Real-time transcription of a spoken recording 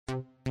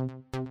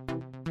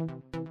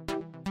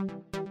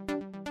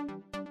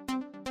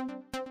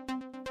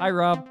Hi,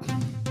 Rob.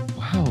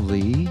 Wow,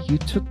 Lee, you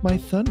took my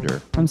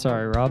thunder. I'm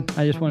sorry, Rob.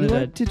 I just wanted You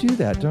like to do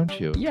that, don't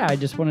you? Yeah, I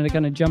just wanted to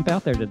kind of jump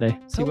out there today.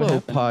 See what Hello,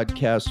 happened.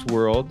 podcast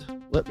world.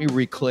 Let me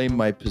reclaim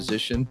my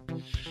position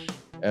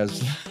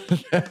as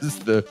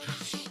the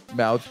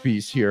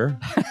mouthpiece here.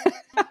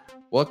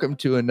 Welcome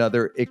to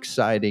another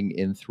exciting,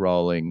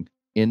 enthralling,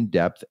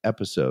 in-depth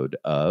episode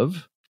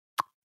of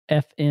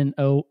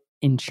FNO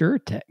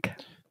InsureTech.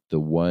 the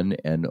one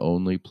and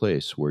only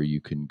place where you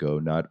can go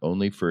not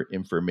only for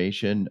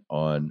information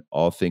on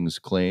all things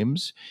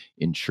claims,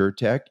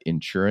 InsureTech,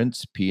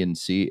 insurance,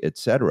 P&C,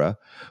 etc.,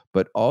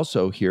 but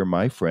also hear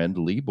my friend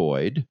Lee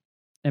Boyd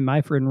And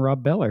my friend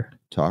Rob Beller.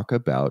 talk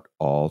about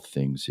all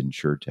things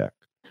InsureTech.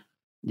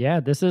 Yeah,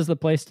 this is the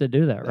place to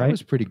do that, right? That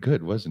was pretty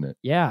good, wasn't it?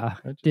 Yeah.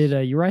 I just-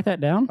 Did you write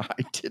that down?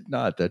 I did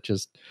not. That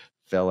just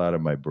fell out of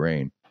my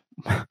brain.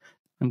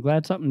 I'm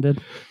glad something did.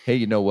 Hey,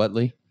 you know what,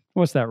 Lee?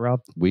 What's that,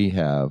 Rob? We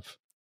have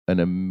an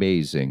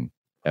amazing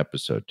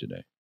episode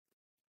today.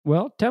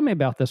 Well, tell me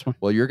about this one.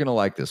 Well, you're going to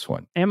like this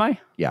one. Am I?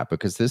 Yeah,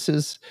 because this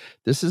is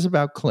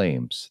about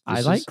claims.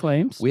 I like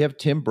claims. We have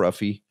Tim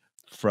Bruffey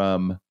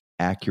from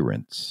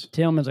Accurence.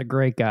 Tim is a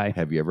great guy.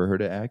 Have you ever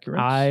heard of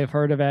Accurence? I've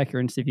heard of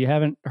Accurence. If you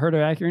haven't heard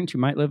of Accurence, you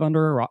might live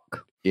under a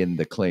rock. In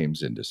the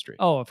claims industry.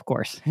 Oh, of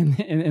course,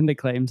 in the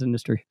claims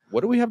industry.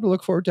 What do we have to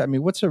look forward to? I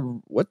mean,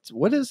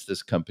 what is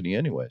this company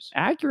anyways?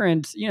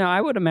 Accurence,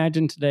 I would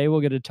imagine today we're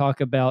going to talk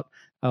about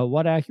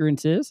what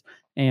Accurence is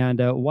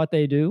and what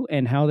they do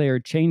and how they are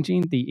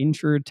changing the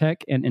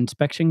InsureTech and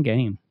inspection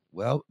game.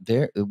 Well,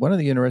 one of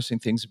the interesting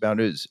things about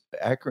it is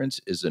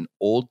Accurence is an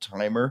old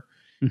timer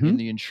in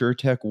the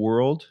InsureTech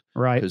world,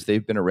 Right. because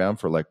they've been around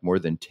for like more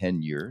than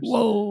 10 years.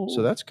 Whoa.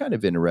 So that's kind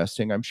of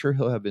interesting. I'm sure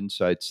he'll have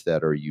insights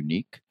that are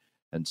unique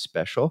and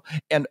special.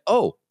 And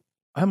I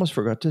almost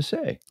forgot to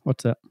say,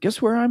 What's that?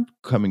 guess where I'm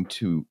coming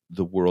to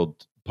the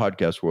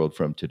podcast world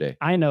from today?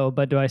 I know,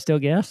 but do I still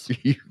guess?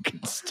 You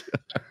can still.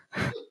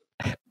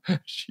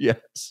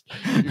 Yes.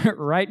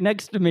 Right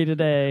next to me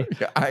today.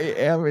 I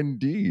am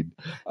indeed.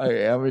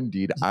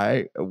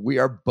 We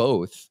are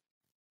both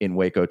in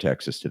Waco,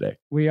 Texas today.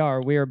 We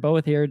are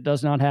both here. It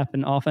does not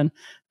happen often.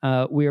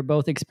 We are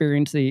both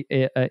experiencing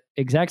the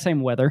exact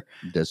same weather.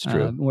 That's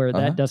true. Where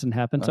that doesn't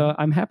happen. So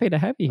I'm happy to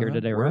have you here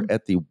today, We're Rob.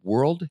 at the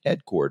world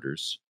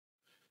headquarters,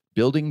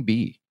 Building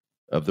B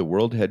of the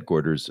world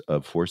headquarters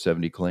of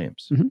 470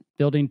 Claims. Mm-hmm.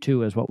 Building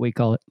 2 is what we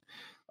call it.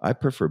 I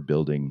prefer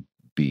Building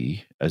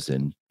B as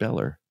in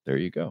Beller. There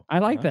you go. I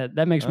like that.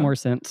 That makes more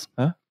sense.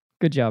 Huh?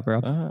 Good job,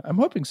 Rob. I'm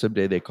hoping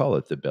someday they call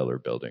it the Beller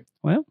Building.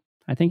 Well,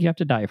 I think you have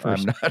to die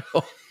first. I'm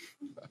not.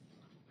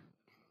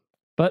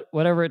 But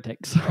whatever it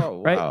takes.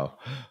 Oh, right? wow.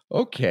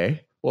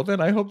 Okay. Well, then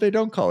I hope they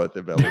don't call it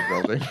the Beller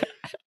Building.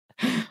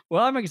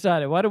 Well, I'm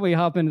excited. Why don't we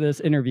hop into this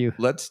interview?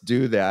 Let's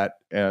do that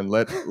and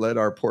let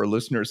our poor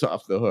listeners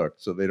off the hook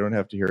so they don't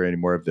have to hear any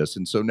more of this.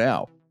 And so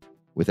now,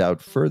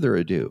 without further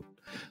ado,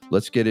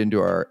 let's get into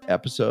our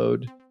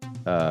episode,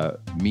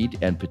 Meat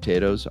and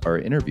Potatoes, our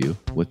interview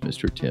with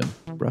Mr. Tim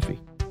Bruffey.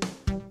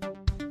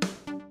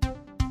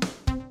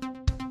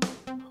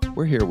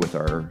 We're here with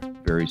our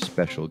very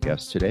special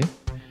guest today,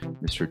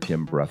 Mr.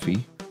 Tim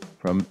Bruffey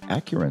from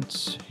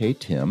Accurence. Hey,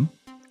 Tim.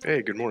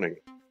 Hey, good morning.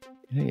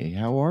 Hey,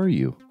 how are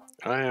you?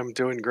 I am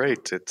doing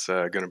great. It's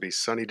going to be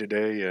sunny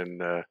today,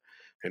 and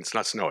it's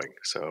not snowing,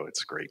 so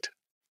it's great.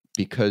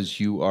 Because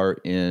you are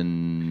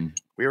in...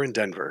 We are in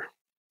Denver,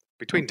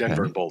 between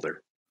Denver and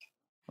Boulder.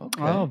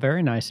 Okay. Oh,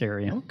 very nice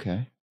area.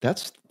 Okay.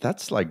 That's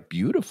like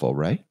beautiful,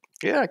 right?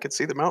 Yeah, I can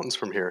see the mountains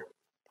from here.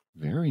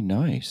 Very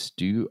nice.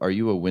 Are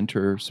you a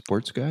winter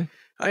sports guy?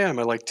 I am.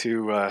 I like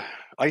to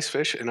ice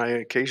fish, and I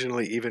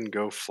occasionally even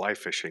go fly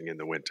fishing in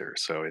the winter.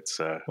 So it's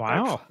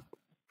Wow.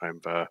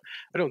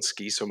 I don't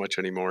ski so much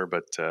anymore,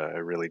 but I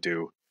really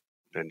do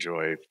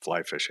enjoy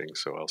fly fishing.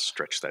 So I'll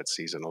stretch that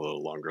season a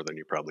little longer than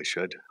you probably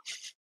should.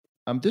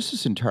 This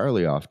is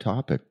entirely off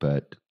topic,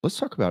 but let's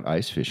talk about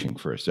ice fishing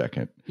for a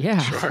second. Yeah.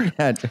 Sure.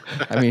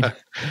 I mean,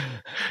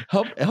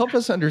 help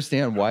us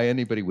understand why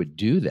anybody would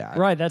do that.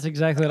 Right. That's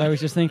exactly what I was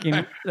just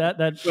thinking. That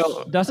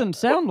doesn't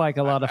sound like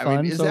a lot of fun.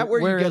 I mean, is so that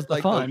where you is get the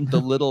like fun? the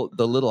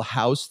little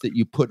house that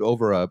you put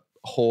over a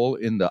hole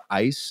in the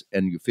ice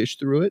and you fish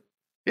through it?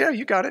 Yeah,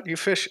 you got it. You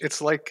fish.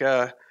 It's like,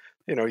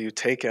 you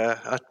take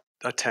a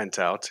tent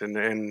out, and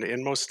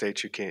in most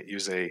states you can't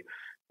use a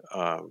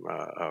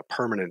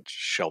permanent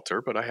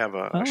shelter, but I have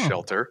a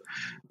shelter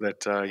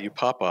that you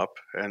pop up,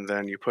 and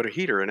then you put a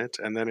heater in it,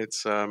 and then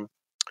it's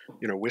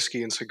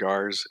whiskey and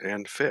cigars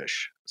and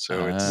fish.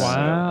 So it's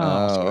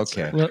wow.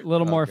 Okay. A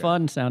little more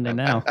fun sounding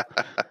now.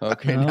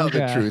 Okay, now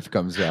the truth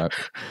comes out.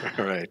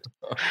 All right.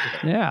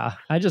 Yeah,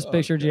 I just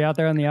pictured you out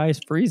there on the ice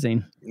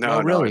freezing. No,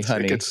 really, it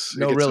honey. gets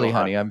Really, so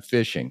honey. I'm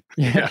fishing.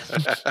 Yeah,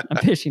 I'm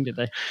fishing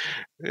today.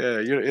 Yeah,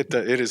 it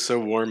is so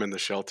warm in the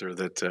shelter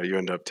that you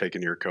end up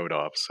taking your coat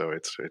off. So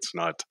it's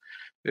not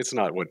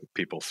what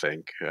people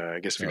think. I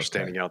guess if you're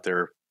standing out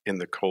there in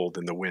the cold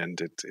in the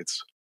wind,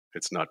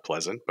 it's not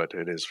pleasant, but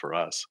it is for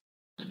us.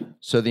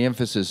 So the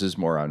emphasis is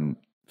more on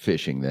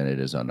fishing than it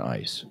is on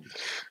ice.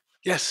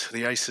 Yes,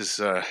 the ice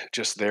is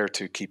just there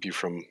to keep you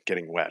from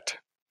getting wet.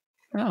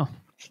 Oh,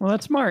 well,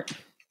 that's smart.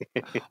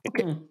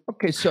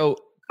 Okay. So,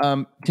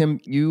 Tim,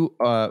 you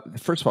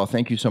first of all,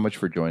 thank you so much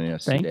for joining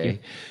us Thank today.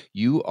 you.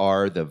 You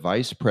are the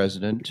Vice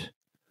President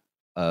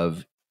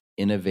of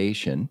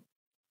Innovation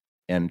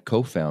and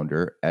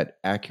co-founder at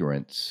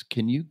Accurence.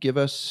 Can you give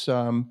us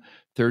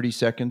 30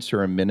 seconds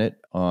or a minute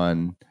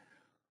on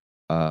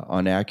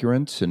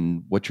Accurence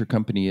and what your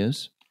company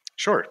is?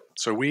 Sure.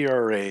 So we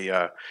are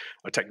a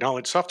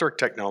software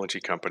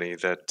technology company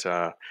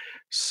that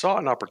saw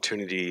an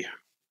opportunity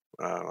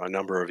a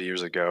number of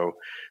years ago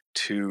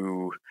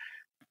to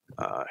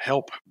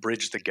help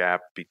bridge the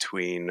gap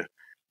between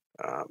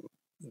um,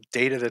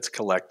 data that's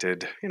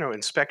collected,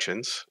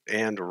 inspections,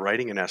 and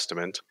writing an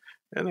estimate,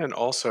 and then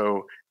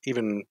also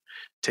even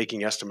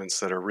taking estimates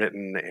that are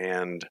written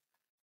and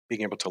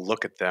being able to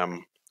look at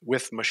them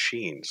with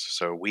machines.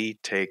 So we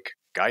take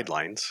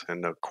guidelines,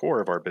 and the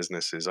core of our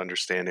business is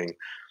understanding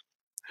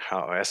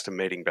how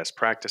estimating best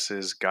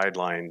practices,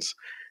 guidelines,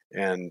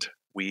 and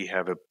we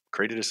have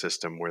created a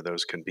system where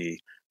those can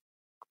be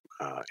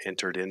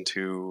entered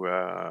into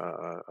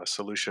a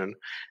solution,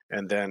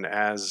 and then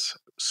as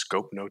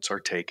scope notes are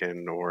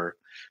taken, or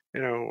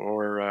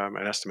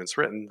an estimate's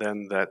written,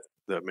 then that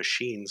the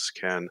machines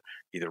can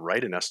either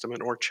write an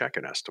estimate or check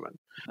an estimate.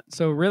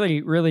 So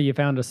really, really, you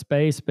found a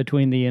space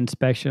between the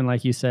inspection,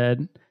 like you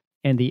said,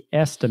 and the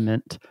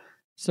estimate.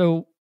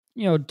 So,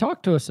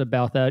 talk to us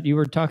about that. You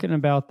were talking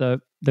about the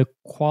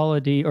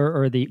quality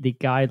or the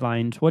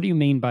guidelines. What do you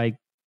mean by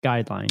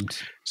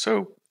guidelines?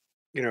 So,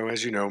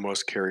 as you know,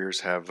 most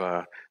carriers have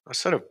a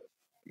set of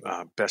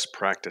best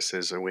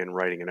practices when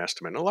writing an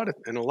estimate.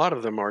 And a lot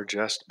of them are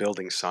just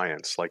building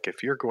science. Like,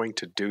 if you're going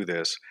to do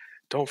this,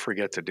 don't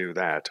forget to do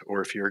that.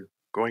 Or if you're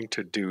going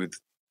to do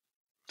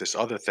this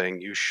other thing,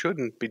 you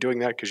shouldn't be doing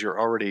that because you're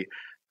already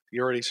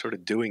sort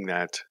of doing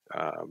that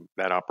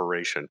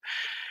operation.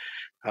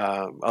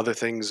 Other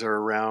things are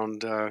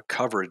around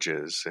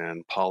coverages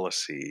and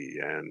policy,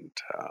 and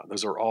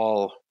those are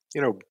all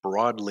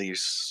broadly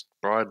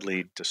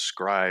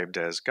described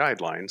as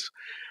guidelines.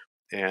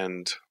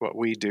 And what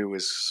we do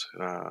is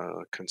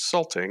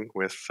consulting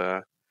with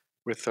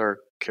our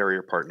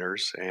carrier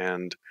partners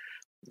and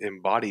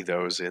embody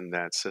those in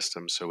that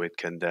system, so it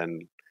can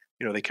then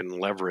they can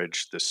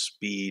leverage the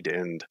speed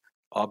and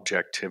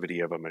objectivity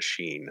of a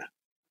machine.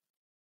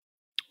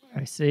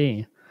 I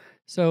see.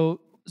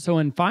 So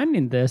in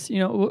finding this,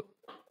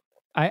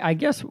 I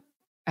guess,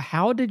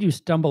 how did you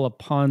stumble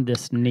upon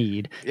this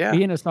need? Yeah.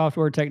 Being a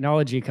software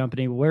technology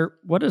company,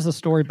 what is the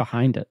story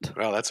behind it?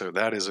 Well,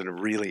 that is a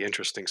really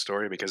interesting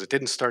story because it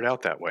didn't start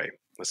out that way.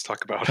 Let's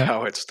talk about Okay.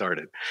 how it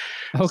started.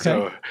 Okay.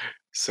 So,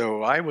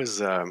 so I was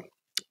an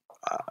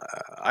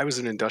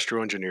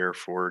industrial engineer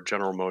for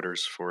General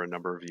Motors for a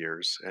number of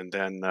years, and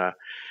then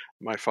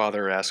my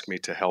father asked me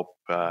to help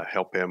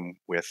him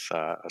with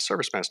a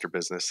service master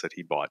business that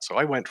he bought. So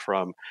I went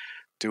from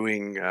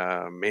doing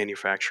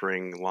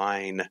manufacturing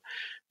line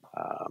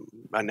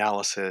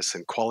analysis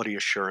and quality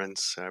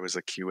assurance. I was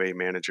a QA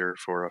manager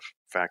for a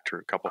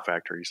couple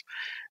factories,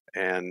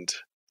 and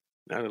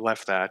I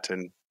left that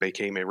and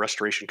became a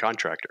restoration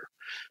contractor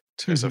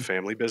as a Mhm.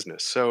 family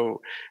business.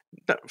 So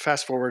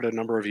fast forward a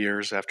number of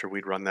years after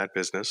we'd run that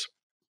business,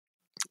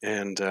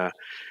 and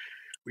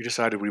we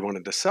decided we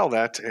wanted to sell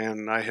that.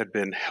 And I had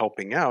been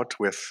helping out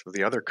with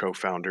the other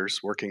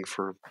co-founders, working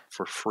for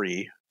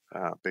free,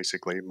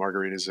 basically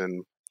margaritas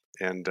and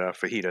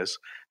fajitas,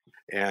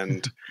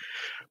 and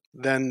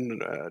then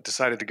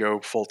decided to go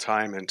full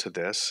time into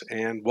this.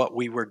 And what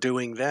we were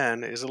doing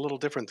then is a little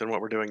different than what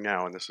we're doing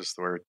now, and this is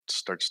where it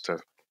starts to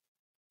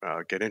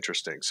get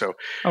interesting. So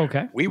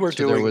Okay. we were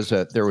So doing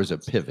there was a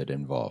pivot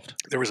involved.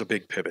 there was a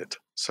big pivot.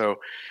 So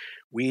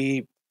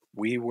we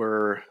we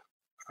were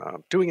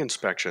doing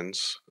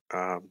inspections.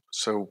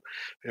 So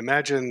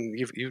imagine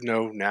you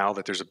know now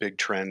that there's a big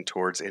trend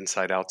towards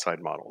inside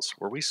outside models,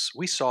 where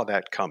we saw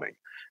that coming,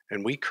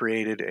 and we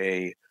created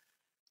an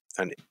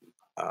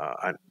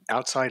an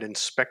outside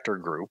inspector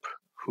group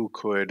who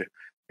could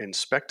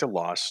inspect a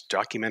loss,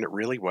 document it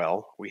really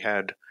well. We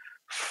had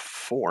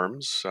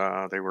forms;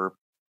 they were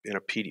in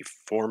a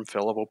form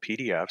fillable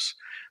PDFs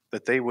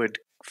that they would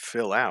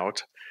fill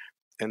out,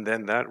 and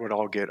then that would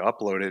all get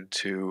uploaded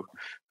to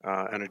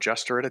an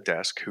adjuster at a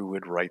desk who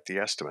would write the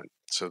estimate.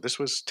 So this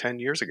was 10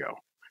 years ago,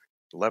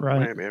 11,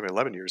 Right. maybe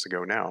 11 years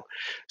ago now.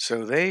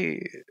 So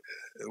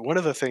one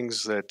of the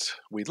things that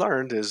we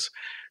learned is,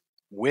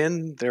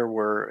 when there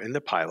were in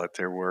the pilot,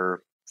 there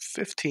were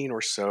 15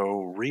 or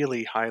so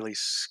really highly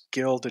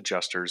skilled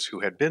adjusters who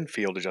had been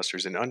field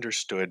adjusters and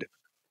understood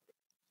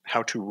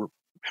how to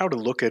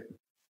look at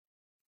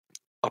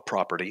a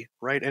property,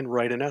 right, and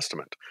write an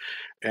estimate.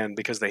 And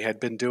because they had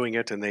been doing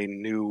it and they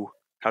knew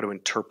how to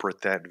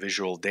interpret that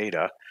visual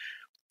data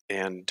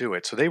and do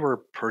it. So they were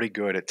pretty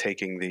good at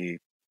taking the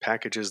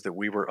packages that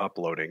we were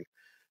uploading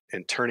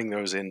and turning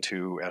those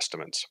into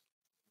estimates.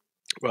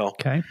 Well,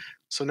 Okay.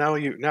 so now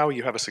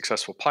you have a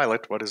successful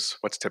pilot. What's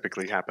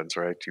typically happens,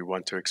 right? You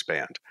want to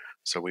expand.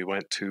 So we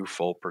went to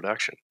full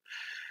production.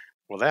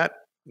 Well, that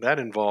that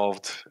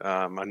involved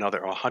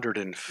another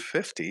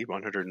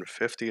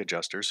 150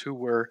 adjusters who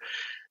were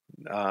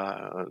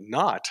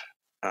not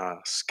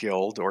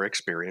skilled or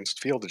experienced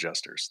field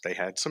adjusters. They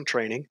had some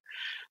training,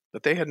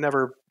 but they had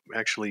never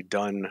actually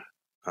done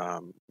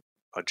um,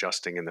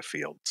 adjusting in the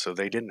field. So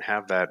they didn't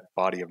have that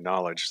body of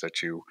knowledge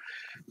that you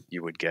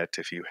would get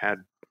if you had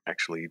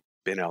actually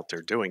been out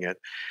there doing it.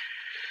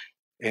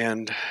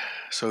 And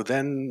so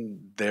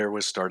then there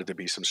was started to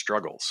be some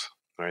struggles.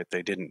 Right?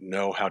 They didn't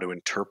know how to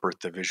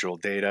interpret the visual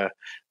data.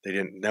 They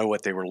didn't know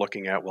what they were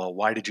looking at. Well,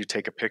 why did you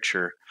take a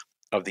picture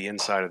of the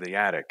inside of the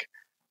attic?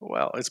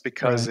 Well, it's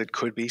because Right. it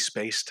could be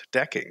spaced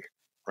decking,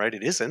 right?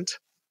 It isn't,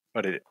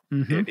 but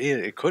Mm-hmm.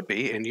 it could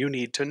be, and you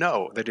need to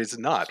know that it's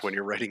not when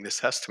you're writing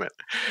this estimate.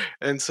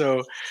 And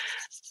so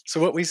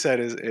what we said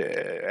is,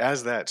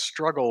 as that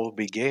struggle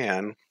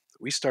began,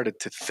 we started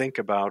to think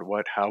about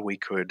how we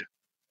could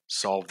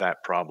solve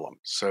that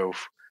problem. So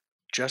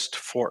just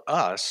for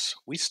us,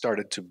 we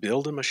started to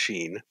build a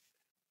machine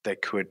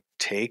that could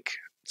take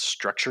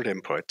structured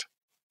input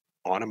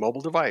on a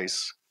mobile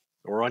device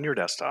or on your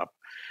desktop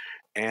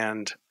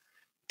and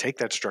take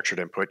that structured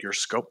input, your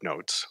scope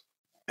notes,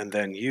 and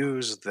then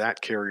use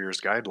that carrier's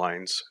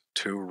guidelines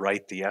to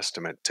write the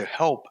estimate to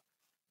help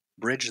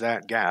bridge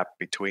that gap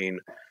between,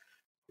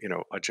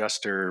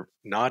 adjuster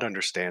not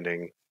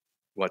understanding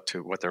what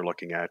they're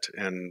looking at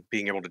and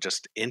being able to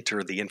just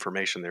enter the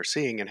information they're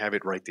seeing and have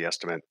it write the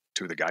estimate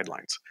to the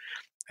guidelines.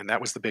 And that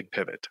was the big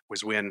pivot,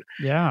 was when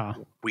Yeah.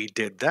 we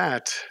did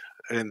that.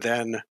 And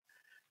then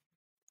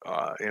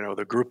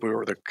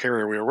the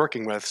carrier we were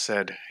working with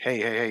said,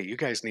 hey, you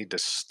guys need to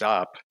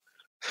stop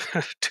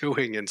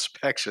doing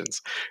inspections,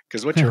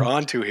 because what you're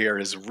onto here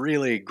is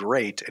really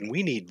great, and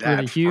we need Really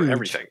that for huge.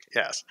 everything.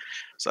 Yes.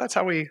 So that's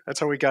how we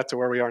got to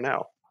where we are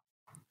now.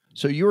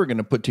 So you were going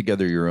to put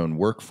together your own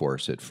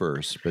workforce at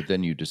first, but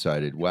then you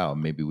decided, wow,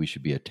 maybe we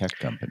should be a tech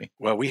company.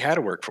 Well, we had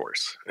a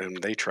workforce,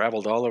 and they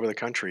traveled all over the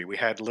country. We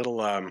had little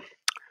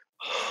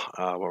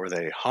what were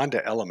they?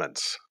 Honda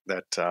Elements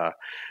that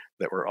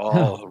were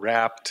all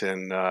wrapped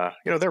in,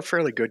 they're a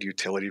fairly good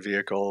utility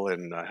vehicle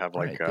and have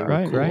like, Right. They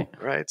were cool. Right.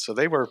 right. So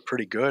they were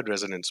pretty good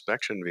as an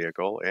inspection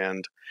vehicle.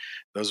 And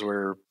those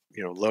were,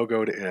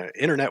 logoed.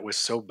 Internet was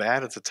so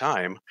bad at the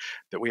time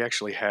that we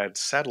actually had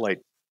satellite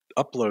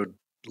upload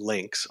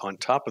links on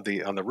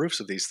the roofs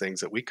of these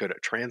things that we could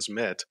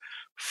transmit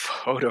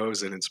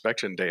photos and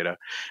inspection data,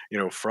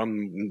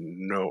 from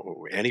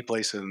any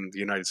place in the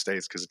United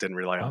States, because it didn't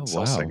rely on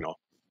cell signal.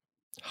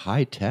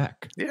 High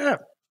tech. Yeah.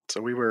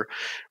 So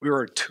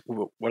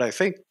what I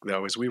think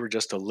though is we were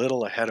just a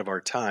little ahead of our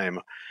time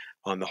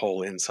on the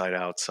whole inside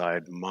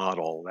outside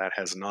model. That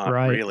has not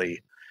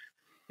really,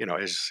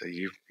 as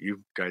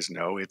you guys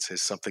know,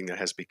 it's something that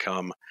has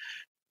become,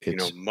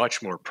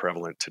 much more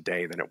prevalent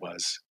today than it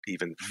was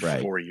even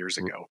 4 years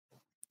ago.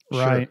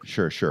 Right.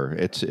 Sure.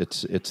 It's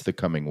the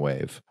coming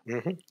wave.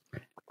 Mm-hmm.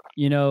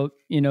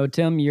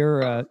 Tim,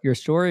 your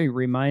story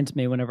reminds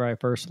me whenever I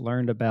first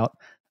learned about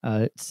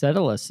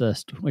Settle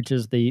Assist, which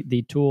is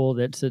the tool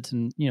that sits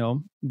in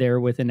there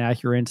within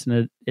Accurence,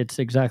 and it's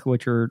exactly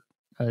what you're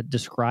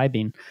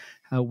describing.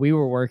 We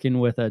were working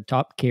with a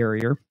top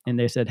carrier, and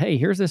they said, "Hey,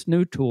 here's this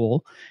new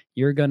tool.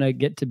 You're gonna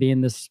get to be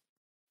in this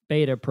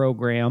beta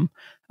program,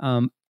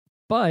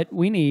 but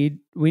we need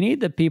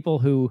the people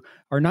who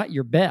are not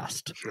your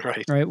best,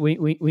 right?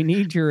 We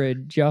need your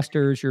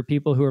adjusters, your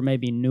people who are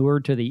maybe newer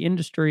to the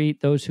industry,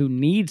 those who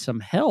need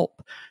some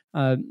help.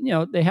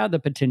 They have the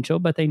potential,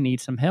 but they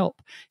need some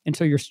help. And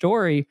so your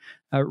story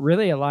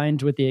really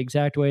aligns with the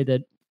exact way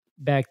that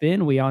back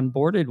then we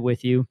onboarded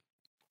with you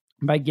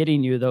by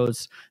getting you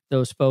those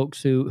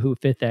folks who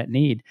fit that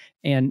need.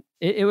 And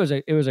it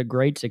was a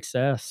great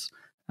success.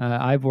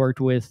 I've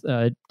worked with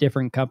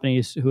different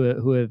companies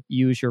who have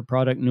used your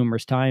product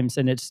numerous times,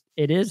 and it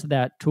is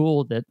that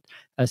tool that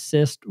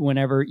assists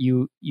whenever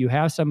you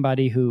have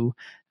somebody who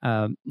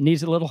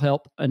needs a little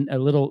help and a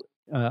little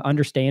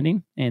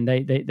understanding, and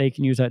they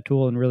can use that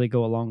tool and really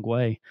go a long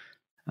way.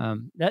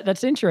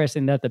 That's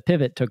interesting that the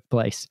pivot took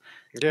place.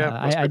 Yeah,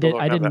 I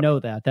didn't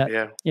know that.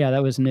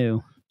 That was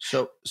new.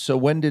 So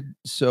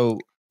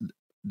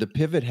the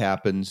pivot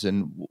happens,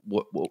 and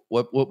what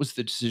was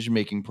the decision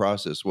making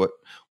process? What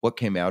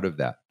came out of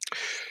that?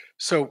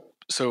 So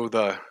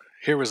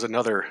here was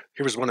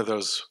one of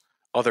those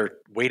other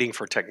waiting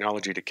for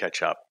technology to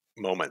catch up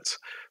moments.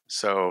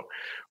 So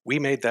we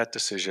made that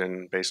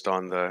decision based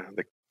on the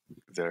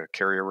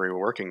carrier we were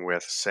working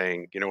with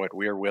saying, you know what,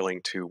 we are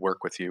willing to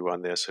work with you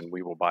on this, and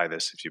we will buy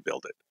this if you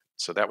build it.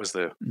 So that was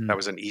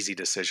an easy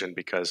decision,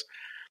 because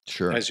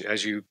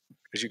as you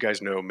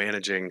guys know,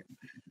 managing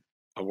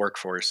a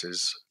workforce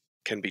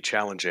can be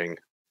challenging,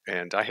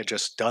 and I had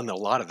just done a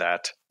lot of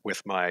that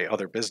with my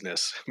other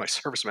business, my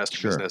Service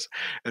Master business,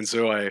 and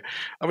so I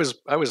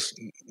was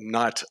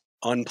not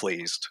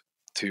unpleased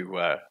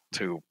to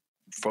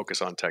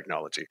focus on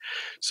technology.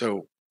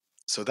 So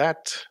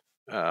that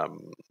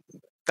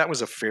that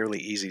was a fairly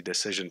easy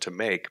decision to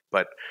make.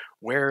 But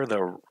where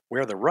the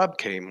rub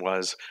came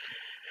was,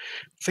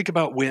 think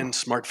about when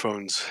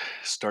smartphones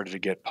started to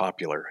get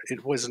popular.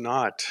 It was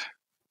not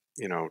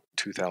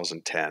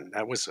 2010.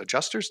 That was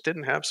adjusters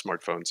didn't have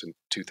smartphones in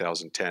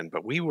 2010,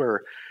 but we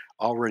were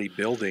already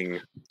building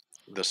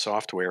the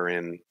software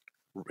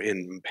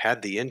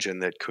had the engine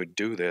that could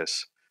do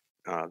this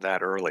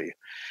that early.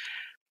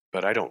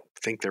 But I don't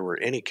think there were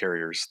any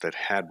carriers that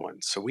had one.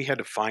 So we had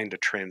to find a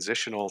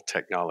transitional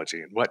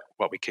technology. And what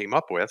we came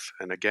up with,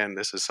 and again,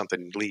 this is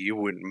something, Lee,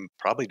 you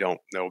probably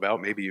don't know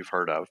about, maybe you've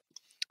heard of,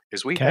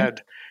 is we Okay.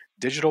 had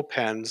digital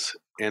pens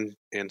in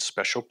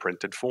special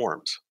printed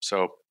forms.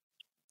 So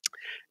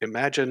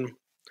imagine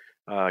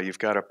you've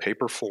got a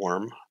paper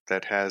form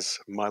that has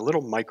my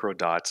little micro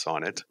dots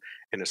on it,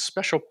 and a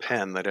special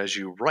pen that, as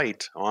you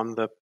write on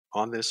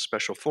this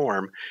special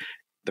form,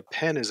 the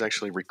pen is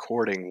actually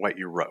recording what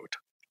you wrote.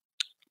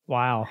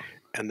 Wow.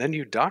 And then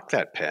you dock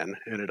that pen,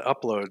 and it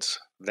uploads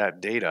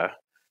that data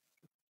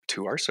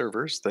to our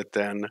servers that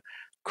then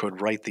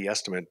could write the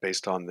estimate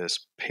based on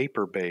this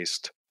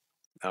paper-based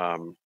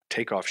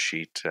takeoff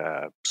sheet,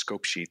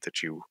 scope sheet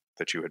that you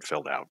had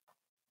filled out.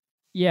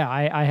 Yeah,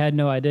 I had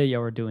no idea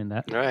y'all were doing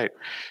that. Right.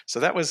 So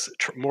that was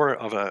more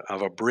of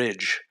a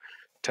bridge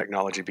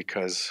technology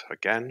because,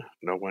 again,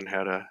 no one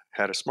had a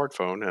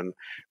smartphone, and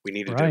we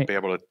needed to Right. be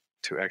able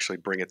to actually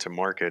bring it to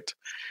market.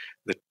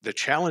 The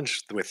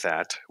challenge with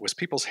that was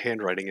people's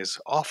handwriting is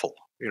awful.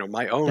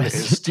 My own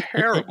is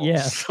terrible.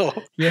 Yes.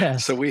 So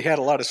Yes. we had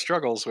a lot of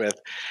struggles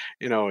with,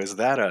 is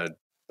that a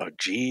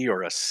G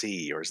or a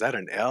C, or is that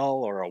an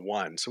L or a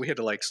 1? So we had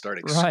to start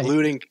Right.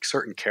 excluding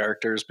certain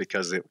characters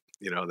because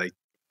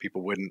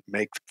people wouldn't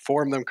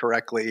form them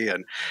correctly,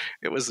 and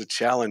it was a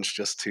challenge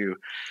just to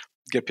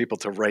get people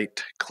to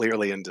write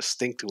clearly and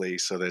distinctly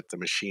so that the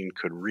machine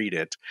could read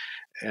it.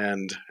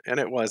 And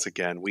it was,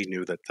 again, we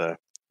knew that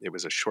it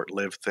was a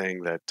short-lived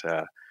thing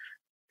that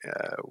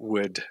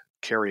would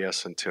carry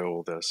us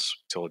until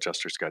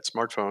adjusters got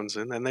smartphones,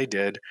 and then they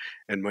did.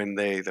 And when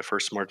the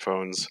first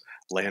smartphones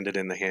landed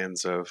in the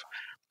hands of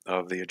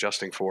the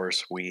adjusting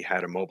force, we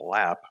had a mobile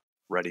app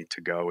ready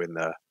to go in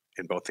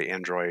both the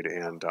Android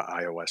and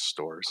iOS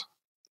stores.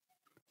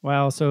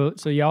 Wow. So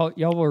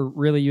y'all were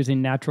really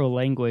using natural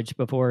language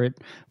before it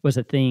was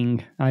a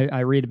thing. I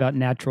read about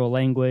natural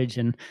language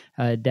and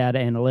data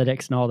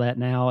analytics and all that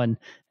now, and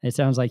it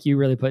sounds like you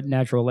really put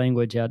natural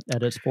language at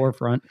its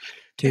forefront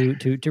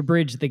to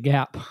bridge the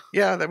gap.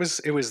 Yeah, it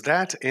was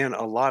that and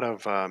a lot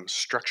of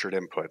structured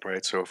input,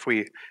 right? So if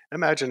we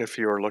imagine if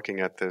you're looking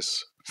at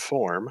this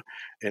form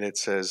and it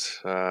says,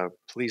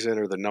 please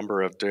enter the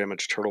number of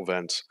damaged turtle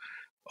vents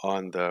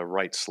on the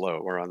right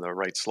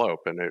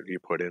slope, and you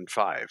put in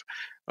 5.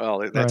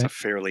 Well,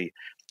 that's Right.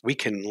 we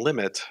can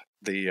limit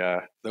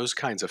those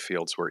kinds of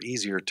fields were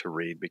easier to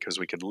read because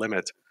we could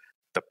limit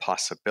the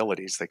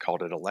possibilities. They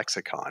called it a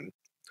lexicon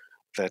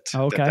that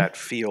Okay.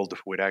 field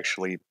would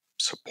actually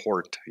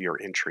support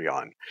your entry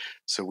on.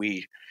 So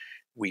we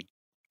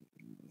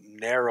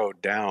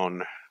narrowed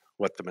down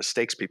what the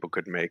mistakes people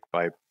could make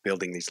by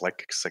building these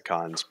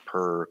lexicons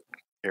per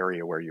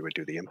area where you would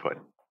do the input.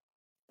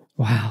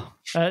 Wow.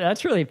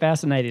 That's really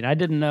fascinating. I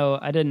didn't know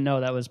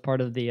that was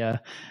part of the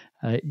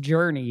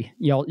journey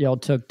y'all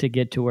took to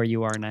get to where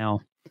you are now.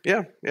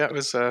 Yeah, it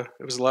was a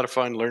lot of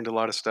fun. Learned a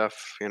lot of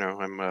stuff.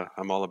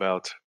 I'm all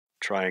about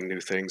trying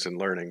new things and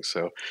learning.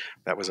 So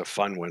that was a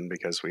fun one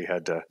because we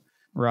had to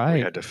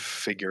Right.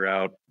 figure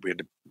out, we had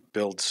to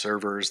build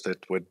servers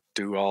that would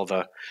do all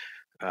the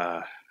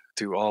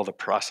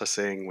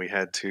processing. We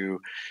had to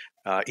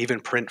even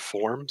print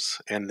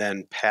forms and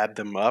then pad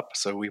them up.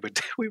 So we would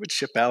we would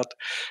ship out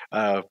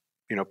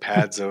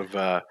pads of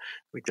I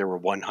think there were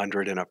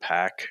 100 in a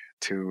pack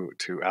to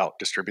out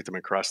distribute them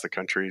across the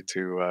country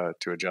to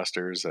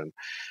adjusters, and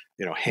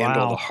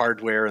handle the Wow.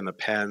 hardware and the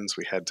pens.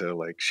 We had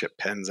to ship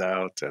pens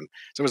out, and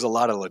so there was a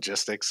lot of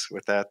logistics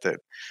with that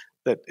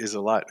is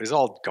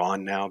all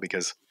gone now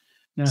because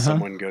Uh-huh.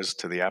 someone goes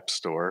to the app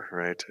store,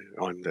 right,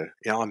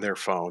 on their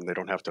phone. They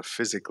don't have to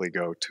physically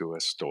go to a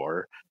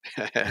store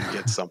and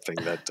get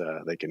something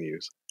that they can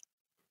use.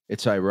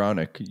 It's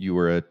ironic you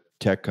were a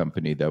tech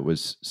company that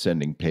was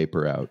sending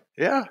paper out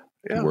Yeah,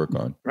 to work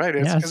on. right.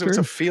 It's Yeah, it's because it was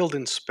a true. field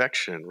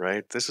inspection,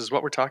 right? This is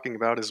what we're talking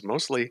about. Is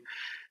mostly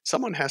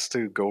someone has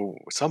to go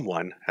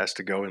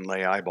and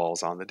lay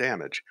eyeballs on the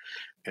damage,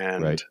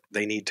 and Right.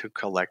 they need to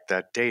collect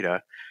that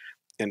data.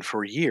 And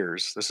for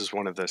years, this is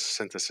one of the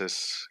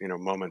synthesis,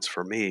 moments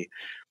for me.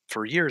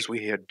 For years,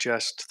 we had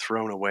just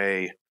thrown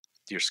away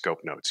your scope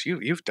notes.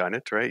 You've done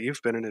it, right?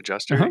 You've been an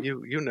adjuster. Uh-huh. You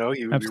write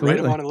them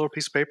Absolutely. on a little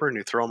piece of paper and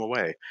you throw them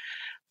away.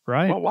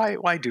 Right. Well,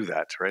 why do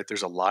that, right?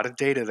 There's a lot of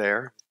data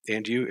there,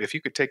 and if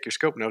you could take your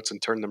scope notes and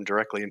turn them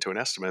directly into an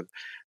estimate,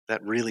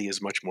 that really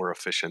is much more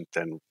efficient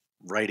than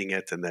writing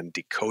it and then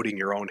decoding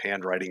your own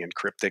handwriting in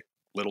cryptic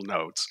little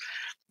notes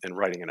and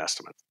writing an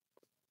estimate.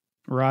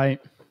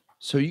 Right.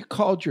 So you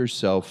called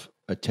yourself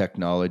a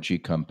technology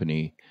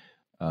company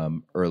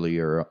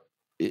earlier.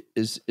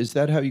 Is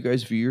that how you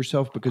guys view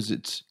yourself? Because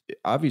it's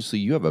obviously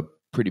you have a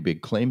pretty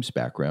big claims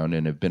background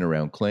and have been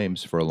around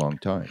claims for a long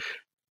time.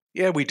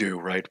 Yeah, we do,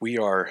 right? We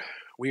are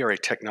a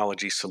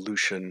technology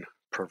solution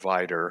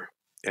provider,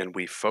 and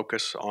we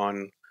focus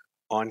on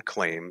on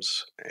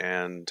claims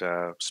and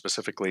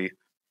specifically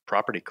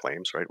property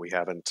claims, right? We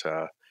haven't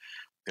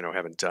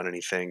done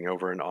anything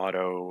over in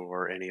auto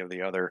or any of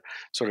the other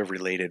sort of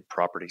related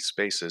property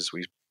spaces.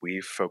 We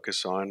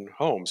focus on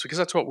homes because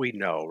that's what we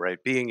know, right?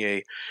 Being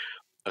a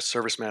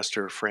Service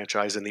Master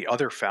franchise, and the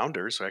other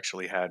founders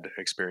actually had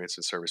experience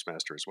in Service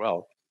Master as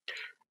well.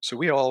 So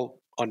we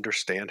all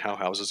understand how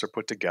houses are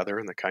put together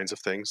and the kinds of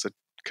things that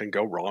can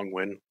go wrong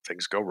when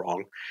things go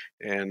wrong.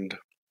 And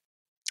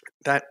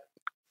that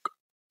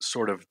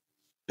sort of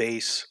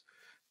base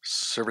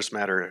service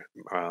matter,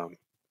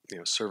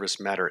 service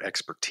matter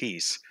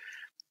expertise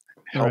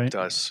Right. helped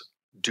us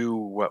do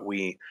what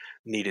we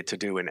needed to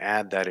do and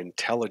add that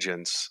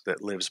intelligence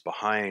that lives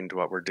behind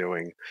what we're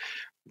doing.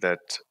 That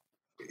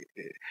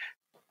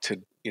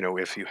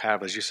if you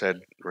have, as you said,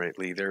 right,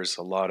 Lee, there's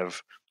a lot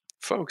of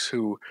folks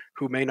who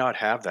may not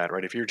have that,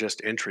 right? If you're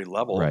just entry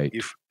level, Right.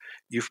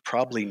 you've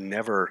probably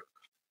never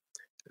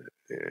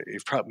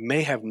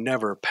may have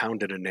never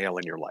pounded a nail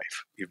in your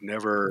life. You've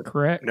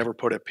Correct. never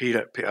put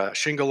a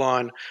shingle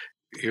on.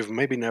 You've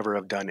maybe never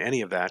have done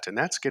any of that, and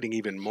that's getting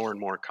even more and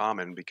more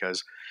common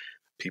because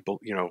people,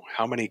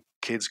 how many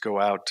kids go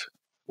out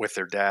with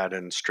their dad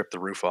and strip the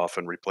roof off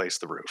and replace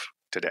the roof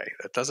today?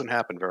 That doesn't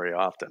happen very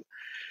often.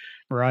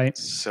 Right.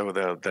 So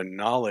the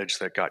knowledge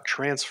that got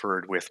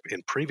transferred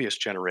in previous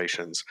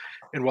generations,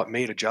 and what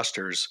made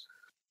adjusters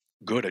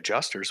good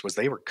adjusters, was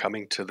they were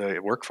coming to the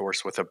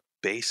workforce with a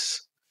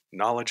base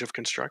knowledge of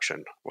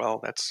construction.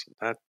 Well,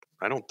 I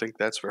don't think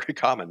that's very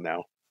common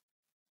now.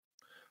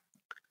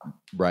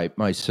 Right.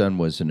 My son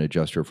was an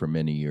adjuster for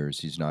many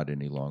years. He's not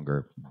any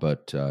longer,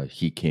 but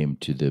he came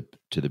to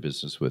the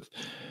business with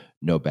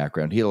no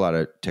background. He had a lot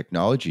of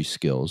technology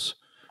skills,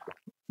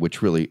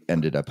 which really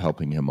ended up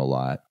helping him a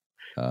lot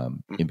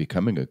in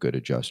becoming a good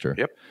adjuster.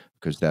 Yep.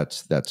 Because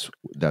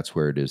that's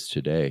where it is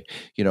today.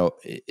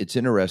 It's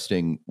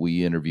interesting.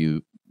 We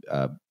interview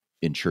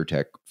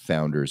InsureTech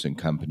founders and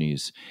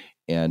companies,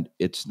 and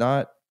it's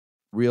not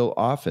real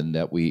often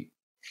that we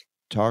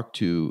talk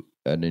to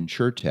an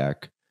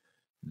InsureTech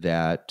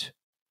that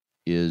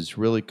is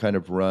really kind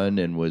of run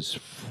and was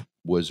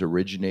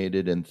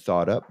originated and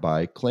thought up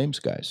by claims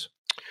guys.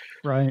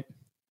 Right.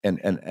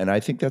 And I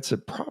think that's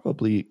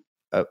probably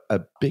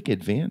a big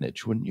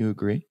advantage. Wouldn't you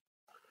agree?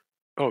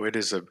 Oh, it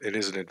is an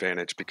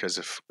advantage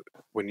because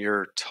when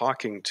you're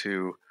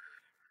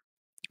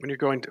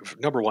going to,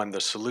 number one,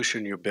 the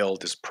solution you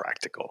build is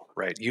practical,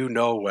 right? You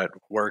know what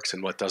works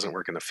and what doesn't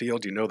work in the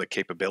field. You know the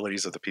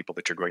capabilities of the people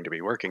that you're going to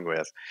be working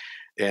with,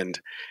 and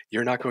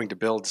you're not going to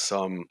build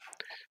something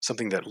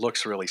that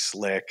looks really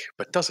slick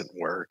but doesn't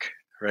work,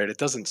 right? It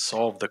doesn't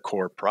solve the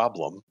core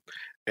problem.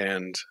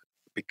 And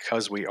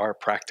because we are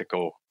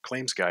practical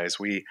claims guys,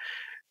 we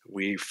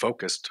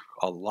focused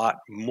a lot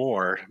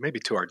more, maybe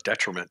to our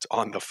detriment,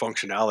 on the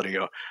functionality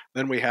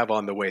than we have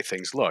on the way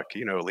things look.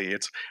 Lee,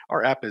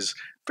 our app is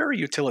very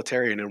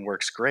utilitarian and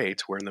works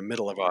great. We're in the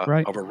middle of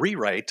Right. a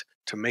rewrite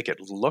to make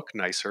it look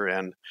nicer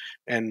and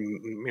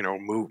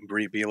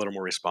be a little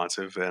more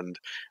responsive and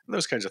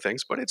those kinds of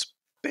things. But its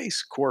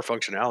base core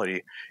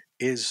functionality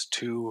is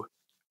to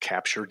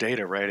capture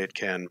data, right? It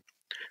can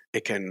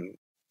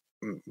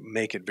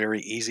make it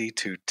very easy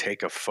to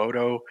take a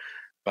photo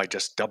by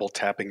just double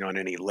tapping on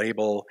any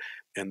label,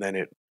 and then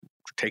it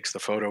takes the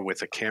photo with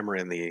the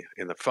camera in the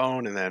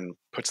phone and then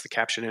puts the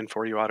caption in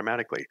for you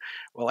automatically.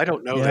 Well, I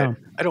don't know Yeah.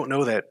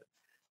 that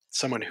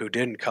someone who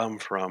didn't come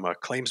from a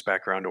claims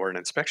background or an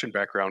inspection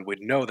background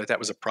would know that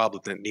was a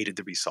problem that needed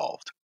to be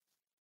solved.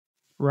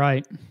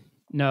 Right.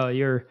 No,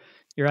 you're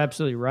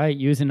absolutely right.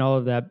 Using all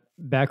of that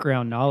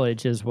background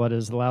knowledge is what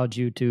has allowed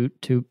you to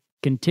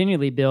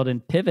continually build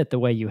and pivot the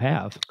way you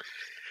have.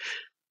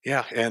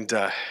 Yeah, and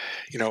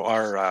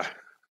our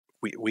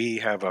we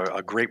have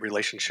a great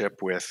relationship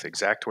with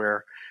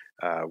Xactware.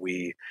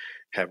 We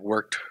have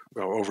worked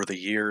over the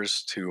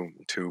years to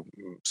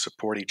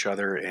support each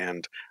other,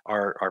 and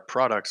our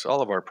products,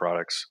 all of our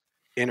products,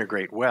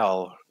 integrate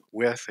well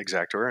with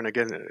Xactware. And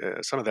again,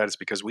 some of that is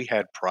because we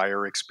had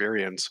prior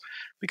experience,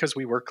 because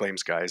we were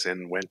claims guys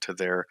and went to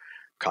their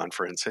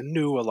conference and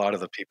knew a lot of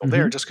the people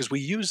there, just because we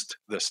used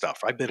the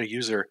stuff. I was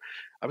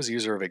a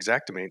user of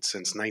Xactimate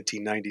since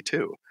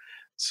 1992.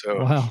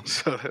 So, Wow.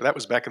 so that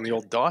was back in the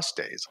old DOS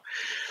days.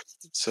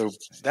 So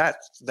that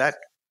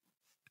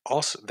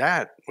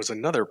was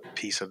another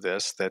piece of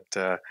this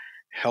that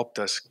helped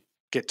us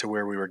get to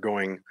where we were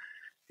going,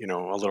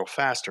 a little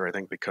faster. I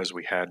think because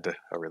we had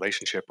a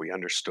relationship, we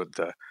understood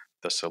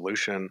the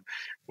solution,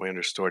 we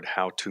understood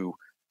how to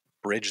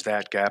bridge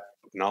that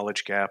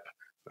knowledge gap,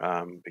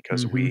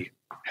 because we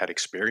had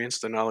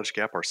experienced the knowledge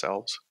gap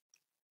ourselves.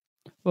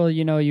 Well,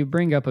 you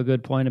bring up a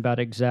good point about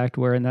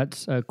Xactware, and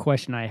that's a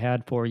question I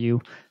had for you.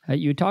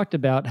 You talked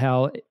about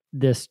how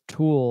this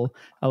tool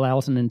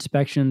allows an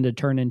inspection to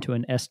turn into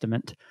an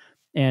estimate,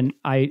 and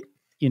we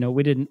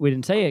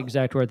didn't say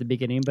Xactware at the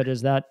beginning, but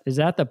is that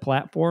the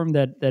platform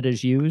that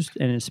is used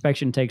and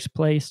inspection takes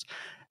place?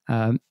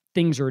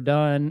 things are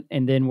done,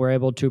 and then we're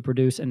able to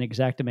produce an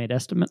Xactimate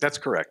estimate? That's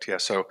correct. Yeah.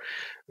 So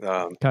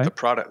Okay.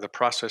 the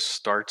process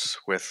starts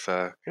with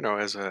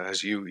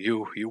as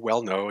you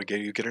well know,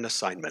 again, you get an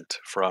assignment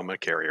from a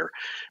carrier,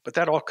 but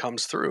that all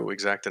comes through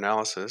Exact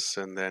Analysis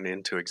and then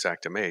into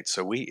Xactimate.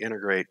 So we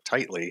integrate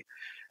tightly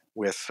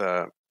with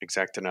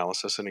Exact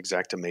Analysis and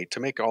Xactimate to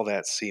make all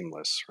that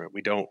seamless. Right?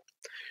 You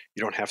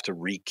don't have to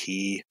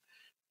rekey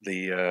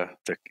the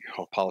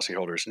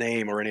policyholder's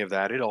name or any of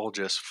that. It all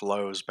just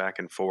flows back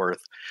and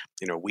forth.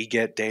 We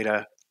get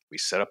data. We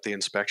set up the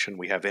inspection.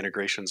 We have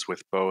integrations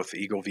with both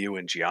EagleView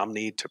and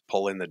Geomni to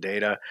pull in the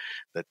data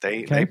that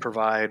they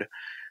provide,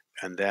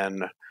 and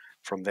then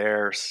from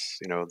there,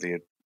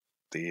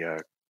 the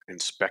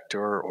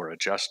inspector or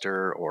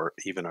adjuster or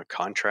even a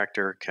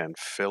contractor can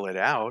fill it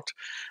out,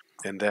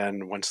 and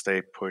then once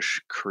they push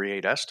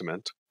Create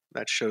Estimate,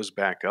 that shows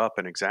back up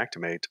in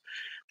Xactimate.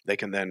 They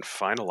can then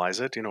finalize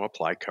it,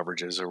 apply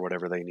coverages or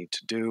whatever they need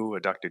to do,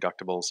 deduct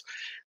deductibles,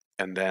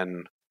 and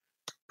then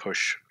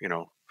push,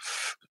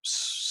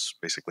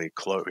 basically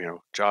close,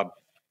 job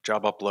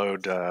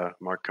upload,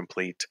 mark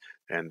complete,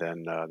 and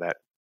then that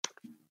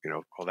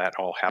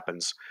all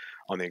happens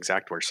on the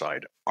Xactware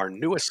side. Our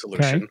newest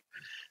solution,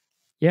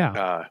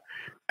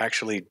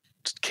 actually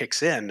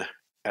kicks in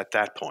at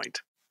that point,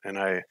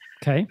 and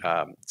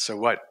so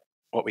what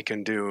we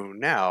can do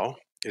now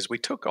is we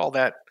took all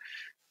that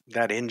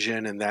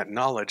engine and that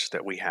knowledge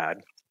that we had,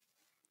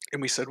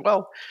 and we said,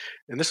 well,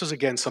 and this was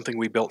again something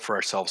we built for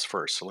ourselves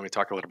first. So let me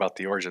talk a little about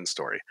the origin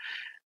story.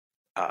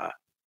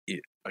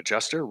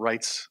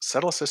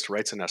 Settle Assist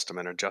writes an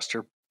estimate.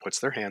 Adjuster puts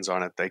their hands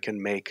on it. They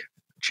can make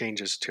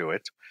changes to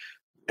it,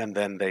 and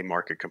then they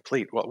mark it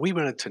complete. What we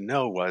wanted to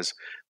know was,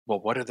 well,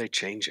 what are they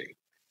changing?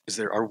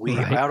 Are we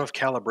out of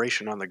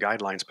calibration on the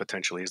guidelines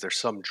potentially? Is there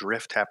some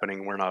drift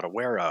happening we're not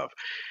aware of?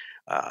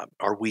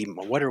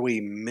 What are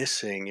we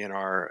missing in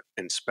our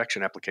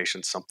inspection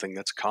application? Something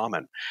that's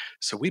common.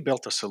 So we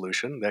built a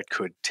solution that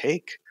could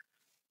take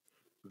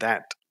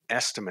that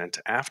estimate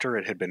after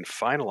it had been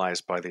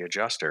finalized by the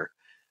adjuster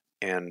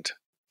and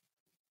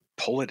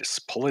pull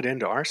it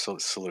into our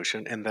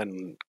solution, and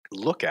then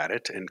look at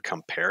it and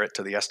compare it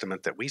to the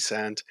estimate that we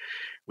sent.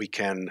 We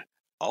can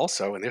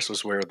also, and this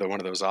was where one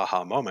of those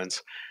aha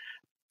moments,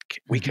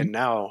 we can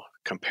now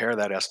compare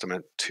that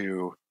estimate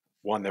to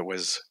one that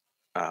was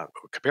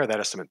compare that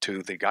estimate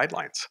to the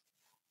guidelines.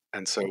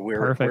 And so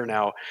we're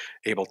now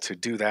able to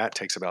do that. It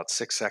takes about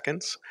 6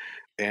 seconds,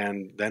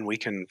 and then we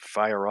can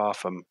fire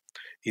off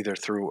either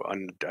through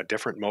a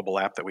different mobile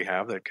app that we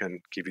have that can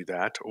give you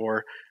that,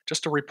 or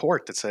just a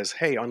report that says,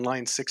 hey, on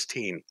line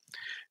 16,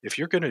 if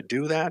you're going to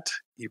do that,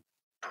 you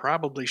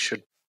probably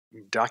should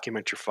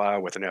document your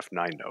file with an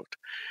F9 note.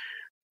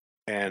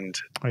 And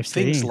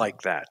things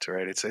like that,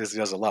 right? It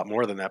does a lot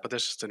more than that, but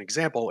that's just an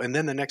example. And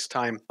then the next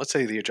time, let's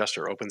say the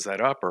adjuster opens that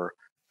up, or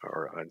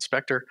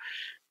inspector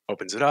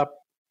opens it up,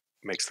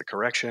 makes the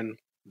correction,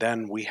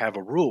 then we have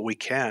a rule. We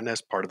can,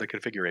 as part of the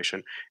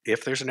configuration,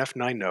 if there's an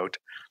F9 note,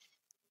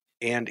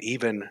 and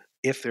even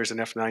if there's an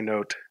F9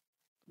 note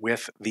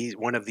with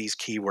one of these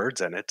keywords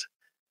in it,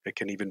 it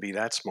can even be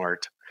that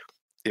smart.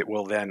 It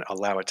will then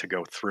allow it to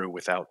go through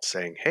without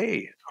saying,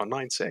 hey, on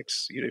line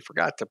 6, you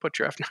forgot to put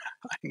your F9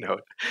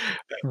 note.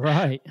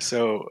 Right.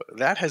 So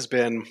that has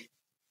been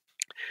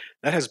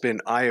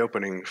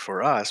eye-opening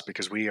for us,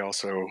 because we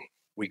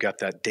got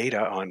that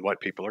data on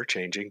what people are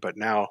changing, but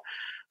now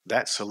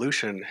that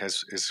solution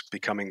is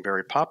becoming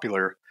very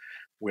popular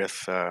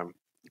with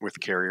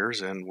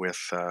carriers and with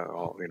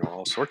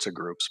all sorts of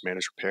groups,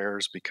 managed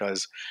repairs,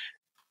 because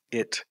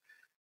it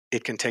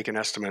can take an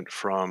estimate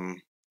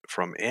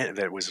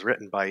that was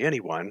written by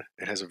anyone.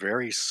 It has a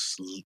very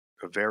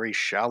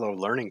shallow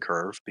learning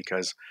curve,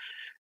 because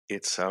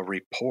it's a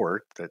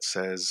report that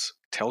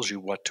tells you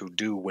what to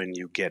do when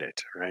you get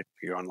it, right?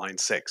 You're on line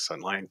 6,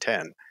 on line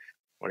 10,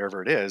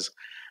 whatever it is.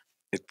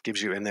 It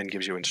gives you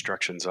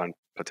instructions on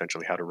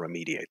potentially how to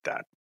remediate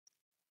that.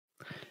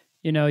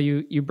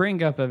 You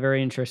bring up a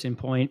very interesting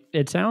point.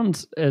 It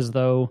sounds as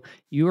though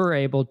you are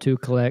able to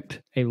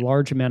collect a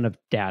large amount of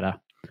data.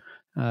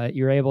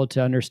 You're able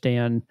to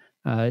understand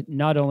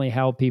not only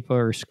how people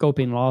are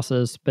scoping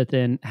losses, but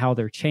then how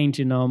they're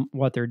changing them,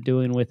 what they're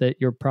doing with it.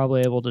 You're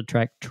probably able to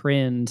track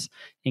trends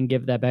and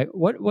give that back.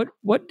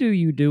 What do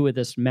you do with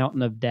this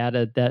mountain of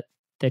data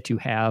that you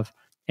have?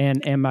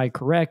 And am I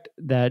correct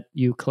that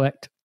you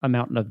collect a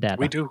mountain of data?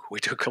 We do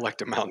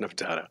collect a mountain of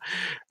data.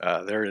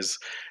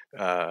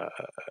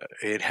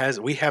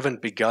 We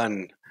haven't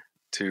begun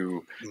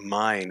to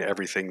mine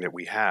everything that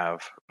we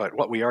have, but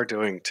what we are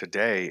doing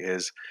today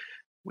is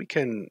we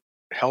can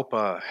help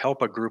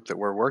a group that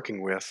we're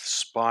working with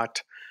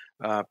spot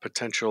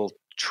potential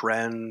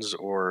trends,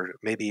 or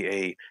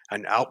maybe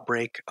an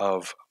outbreak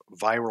of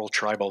viral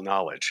tribal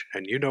knowledge.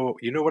 And you know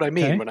what I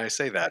mean when I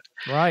say that.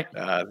 Right.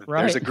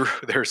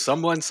 There's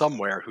someone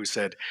somewhere who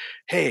said,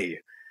 hey,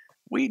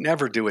 we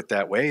never do it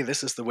that way.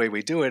 This is the way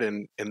we do it.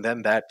 And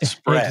then that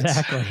spreads.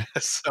 Exactly.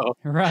 So,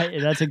 right.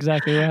 That's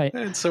exactly right.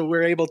 And so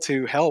we're able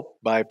to help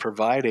by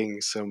providing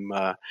some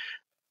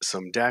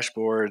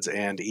dashboards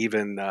and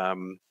even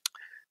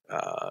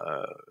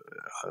well,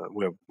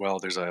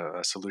 there's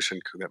a solution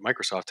that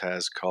Microsoft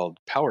has called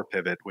Power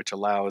Pivot, which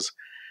allows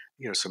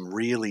some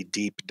really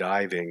deep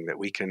diving that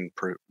we can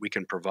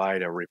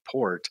provide a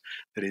report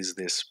that is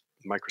this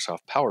Microsoft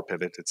Power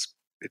Pivot. It's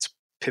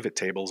pivot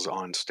tables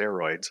on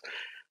steroids,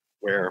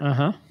 where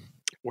Uh-huh.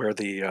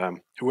 the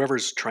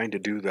whoever's trying to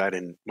do that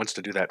and wants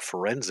to do that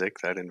forensic,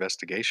 that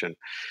investigation,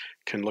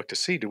 can look to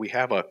see, do we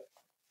have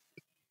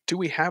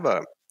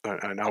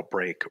an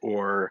outbreak,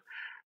 or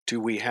do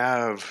we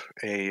have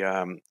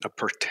a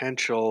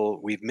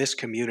potential, we've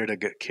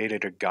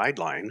miscommunicated a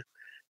guideline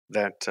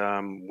that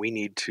we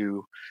need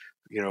to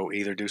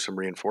either do some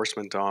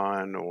reinforcement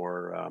on,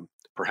 or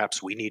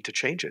perhaps we need to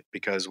change it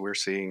because we're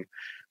seeing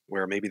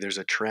where maybe there's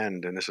a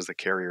trend, and this is the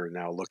carrier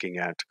now looking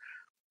at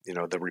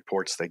the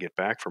reports they get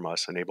back from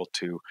us and able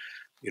to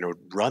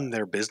run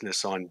their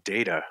business on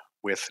data,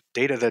 with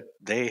data that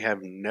they have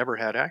never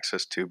had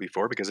access to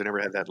before because they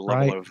never had that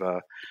level Right. of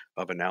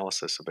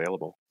analysis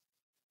available.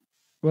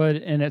 Well,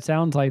 and it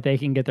sounds like they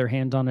can get their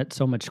hands on it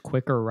so much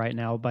quicker right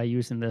now by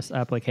using this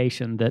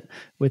application that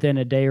within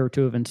a day or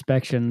two of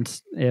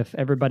inspections, if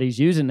everybody's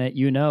using it,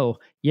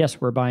 yes,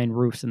 we're buying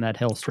roofs in that For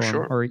hailstorm,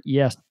 sure. or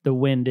yes, the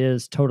wind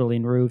is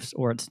totaling roofs,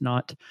 or it's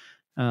not.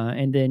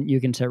 And then you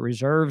can set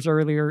reserves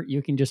earlier.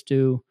 You can just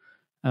do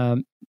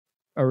um,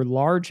 a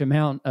large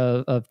amount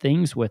of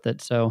things with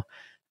it. So,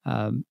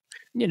 and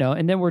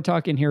then we're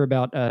talking here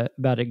about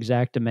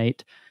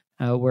Xactimate,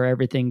 where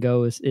everything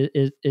goes.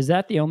 Is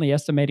that the only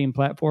estimating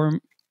platform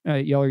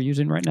y'all are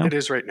using right now? It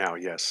is right now,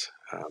 yes.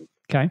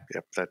 Okay.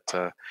 Yep,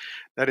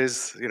 that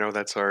is,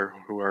 that's our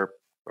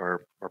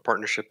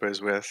partnership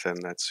is with, and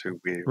that's who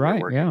we're Right.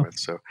 working Yeah. with.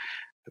 So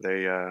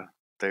they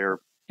they are.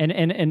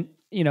 And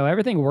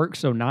everything works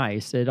so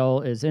nice. It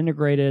all is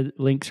integrated.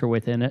 Links are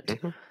within it.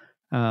 Mhm.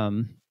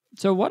 Um,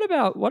 so what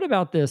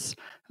about this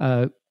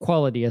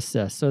quality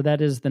assist? So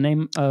that is the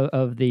name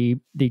of the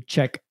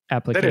check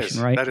application,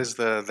 right?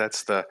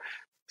 That's the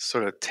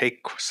sort of take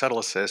settle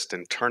assist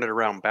and turn it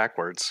around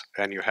backwards,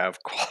 and you have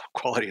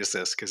quality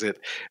assist, because it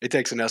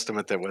takes an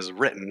estimate that was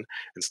written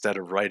instead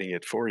of writing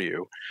it for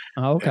you,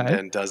 Oh, and okay.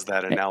 then does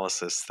that Eh,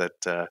 analysis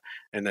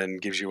and then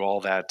gives you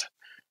all that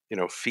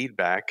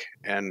feedback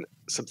and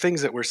some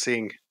things that we're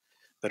seeing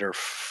that are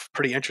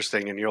pretty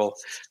interesting, and you'll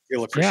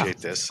Yeah.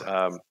 appreciate this.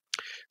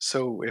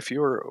 So if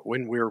you're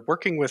when we're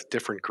working with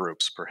different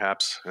groups,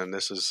 perhaps, and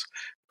this is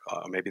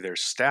maybe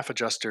there's staff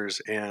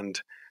adjusters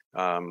and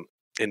um,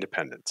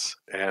 independents,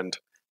 and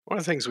one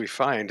of the things we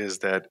find is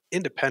that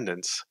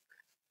independents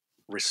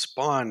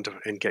respond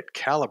and get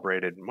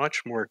calibrated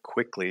much more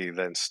quickly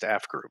than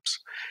staff groups,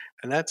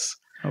 and that's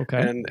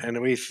Okay.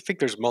 and we think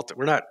there's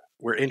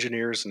we're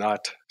engineers,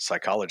 not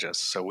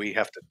psychologists, so we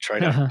have to try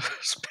to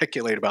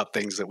speculate about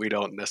things that we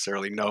don't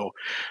necessarily know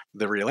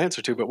the real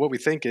answer to. But what we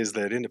think is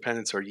that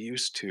independents are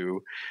used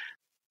to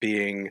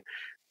being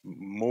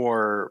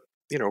more,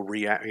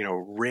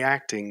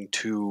 reacting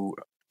to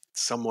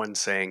someone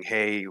saying,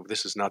 "Hey,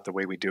 this is not the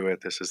way we do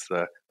it. This is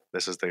the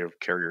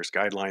carrier's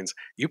guidelines.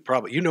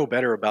 You know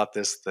better about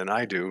this than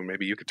I do.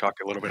 Maybe you could talk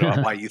a little bit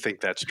about why you think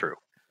that's true."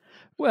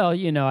 Well,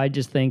 I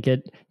just think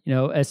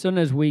as soon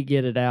as we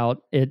get it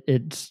out,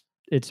 it's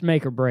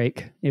make or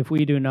break. If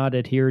we do not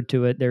adhere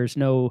to it, there's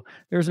no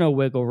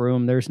wiggle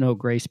room, there's no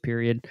grace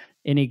period.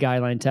 Any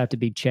guidelines have to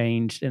be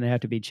changed, and they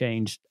have to be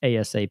changed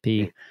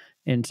Mm. ASAP.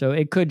 And so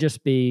it could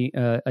just be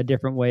a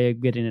different way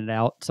of getting it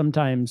out.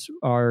 Sometimes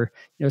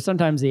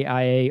the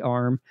IA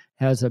arm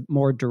has a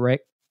more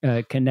direct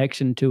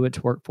connection to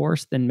its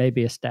workforce than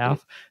maybe a Mm.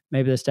 staff.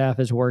 Maybe the staff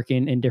is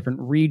working in different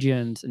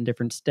regions, in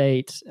different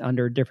states,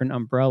 under different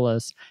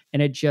umbrellas,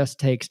 and it just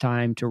takes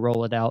time to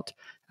roll it out.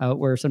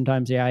 Where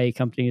sometimes the IA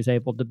company is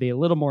able to be a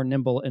little more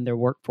nimble in their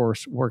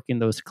workforce working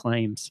those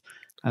claims.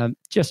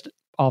 Just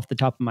off the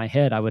top of my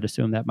head, I would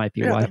assume that might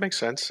be Yeah, why. that makes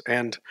sense.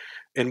 And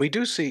we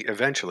do see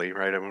eventually,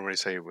 right? I mean, when we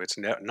say it's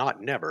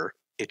not never,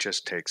 it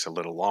just takes a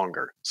little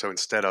longer. So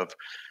instead of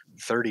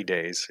 30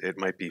 days, it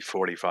might be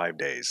 45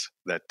 days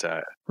that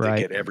they Right.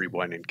 get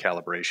everyone in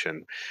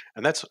calibration.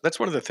 And that's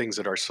one of the things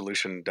that our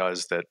solution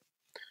does that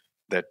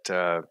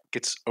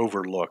gets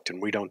overlooked,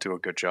 and we don't do a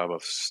good job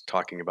of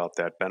talking about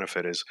that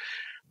benefit, is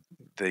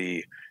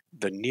the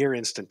near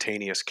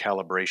instantaneous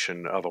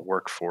calibration of a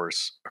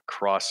workforce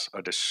across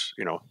a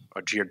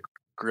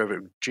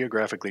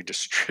geographically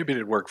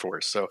distributed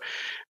workforce. So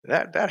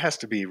that has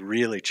to be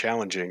really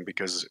challenging,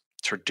 because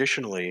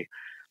traditionally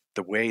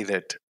the way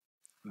that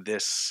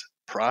this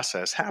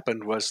process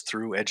happened was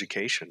through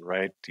education,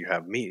 right? You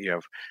have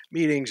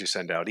meetings, you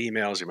send out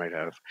emails, you might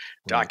have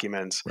Right.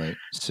 documents, Right.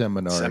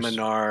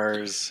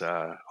 seminars,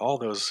 all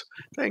those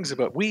things.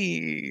 But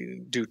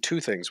we do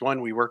two things.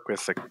 One, we work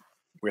with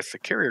the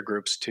carrier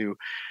groups to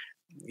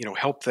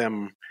help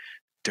them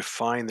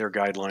define their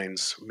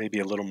guidelines maybe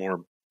a little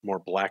more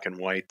black and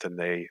white than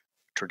they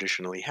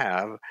traditionally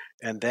have,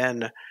 and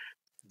then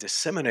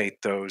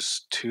disseminate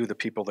those to the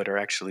people that are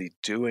actually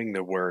doing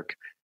the work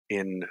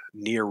in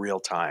near real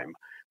time.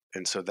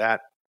 And so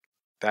that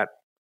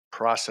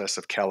process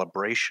of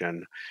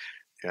calibration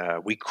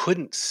we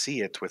couldn't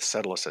see it with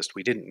Settle Assist.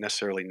 We didn't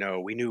necessarily know.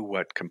 We knew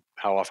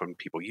how often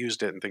people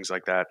used it and things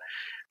like that.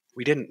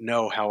 We didn't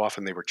know how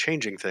often they were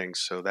changing things.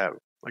 So that,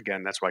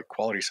 again, that's why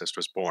Quality Assist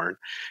was born.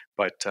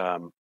 But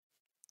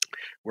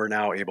we're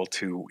now able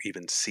to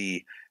even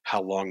see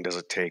how long does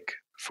it take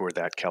for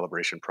that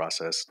calibration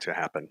process to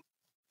happen.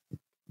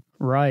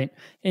 Right.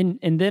 And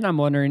then I'm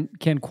wondering,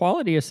 can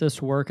Quality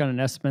Assist work on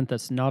an estimate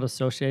that's not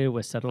associated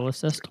with Settle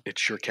Assist? It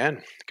sure can.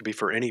 It could be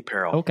for any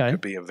peril. Okay. It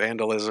could be a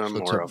vandalism So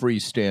it's or a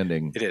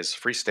freestanding. It is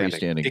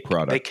freestanding.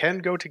 Product. They can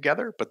go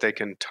together, but they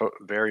can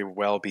very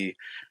well be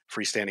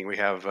freestanding. We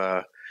have,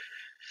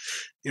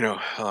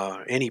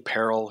 any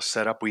peril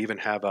set up. We even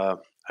have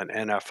an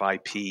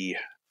NFIP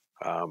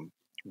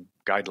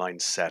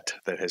guideline set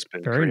that has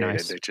been Very created,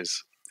 nice. which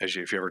is, if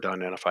you've ever done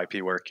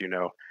NFIP work,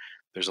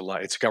 there's a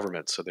lot. It's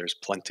government, so there's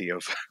plenty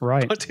of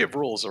Right. plenty of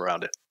rules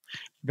around it.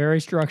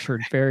 Very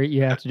structured.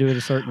 You have to do it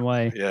a certain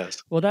way.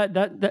 Yes. Well,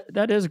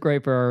 that is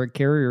great for our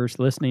carriers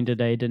listening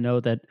today to know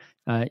that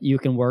you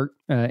can work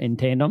in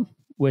tandem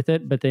with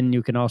it, but then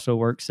you can also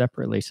work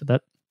separately. So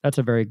that's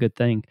a very good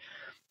thing.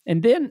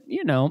 And then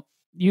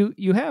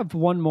you have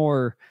one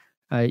more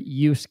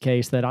use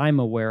case that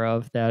I'm aware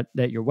of that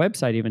your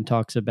website even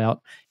talks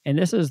about, and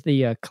this is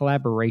the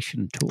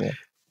collaboration tool.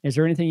 Is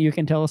there anything you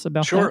can tell us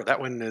about Sure. that? That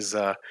one is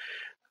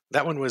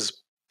that one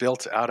was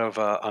built out of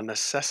a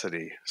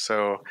necessity.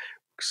 So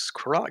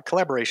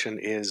collaboration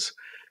is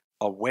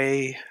a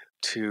way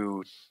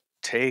to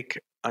take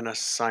an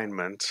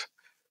assignment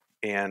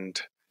and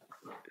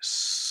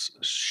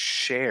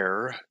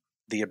share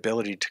the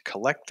ability to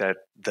collect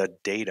the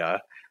data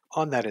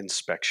on that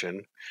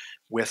inspection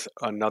with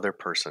another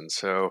person.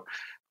 So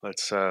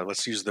let's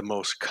use the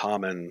most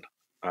common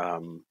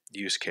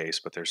use case,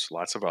 but there's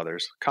lots of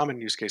others. Common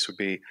use case would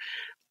be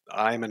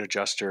I'm an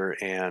adjuster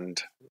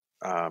and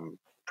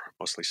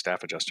mostly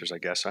staff adjusters, I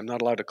guess. I'm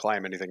not allowed to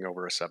climb anything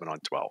over a 7 on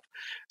 12.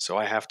 So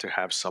I have to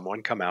have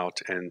someone come out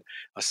and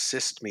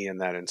assist me in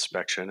that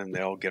inspection, and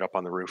they'll get up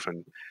on the roof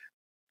and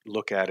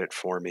look at it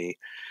for me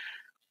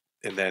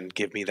and then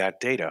give me that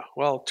data.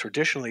 Well,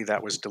 traditionally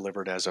that was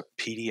delivered as a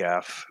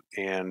PDF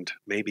and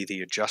maybe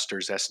the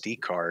adjuster's SD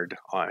card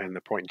in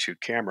the point and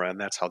shoot camera, and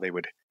that's how they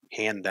would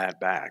hand that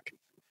back.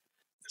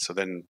 So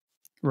then,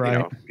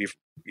 Right.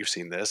 you've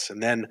seen this,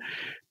 and then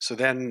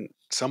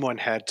someone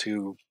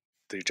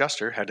the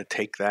adjuster had to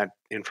take that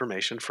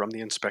information from the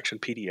inspection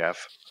PDF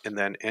and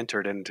then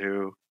enter it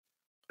into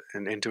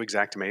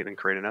Xactimate and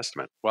create an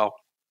estimate. Well,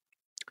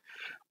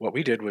 what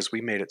we did was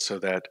we made it so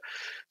that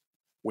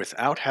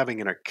without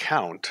having an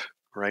account,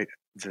 right,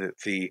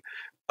 the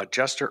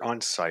adjuster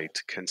on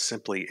site can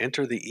simply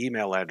enter the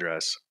email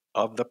address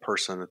of the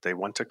person that they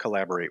want to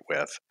collaborate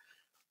with.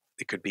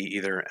 It could be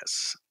either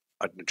as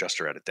an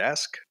adjuster at a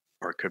desk,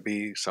 or it could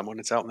be someone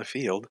that's out in the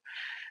field,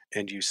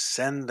 and you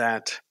send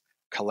that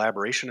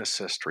collaboration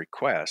assist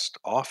request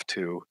off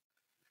to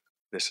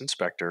this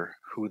inspector,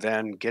 who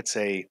then gets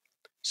a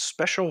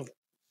special,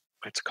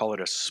 let's call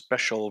it a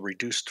special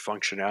reduced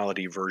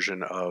functionality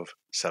version of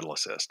Settle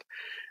Assist.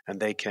 And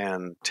they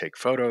can take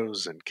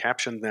photos and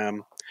caption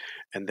them,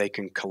 and they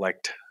can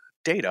collect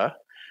data.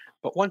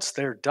 But once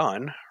they're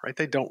done, right,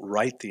 they don't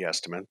write the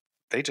estimate.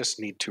 They just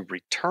need to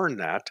return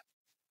that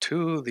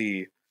to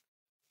the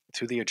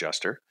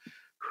adjuster,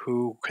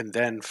 who can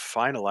then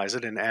finalize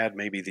it and add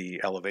maybe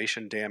the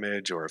elevation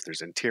damage, or if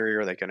there's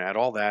interior, they can add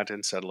all that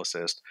in Settle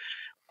Assist,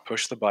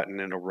 push the button,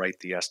 and it'll write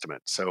the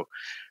estimate. So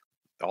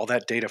all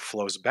that data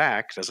flows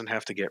back, doesn't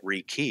have to get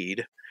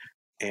rekeyed,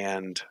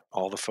 and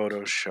all the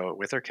photos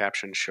with their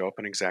captions show up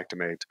in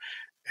Xactimate,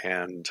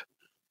 and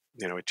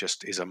it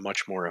just is a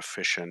much more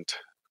efficient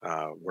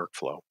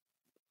workflow.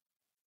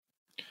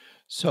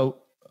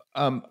 So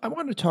I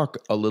want to talk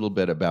a little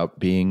bit about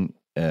being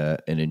an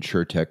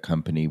InsureTech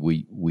company.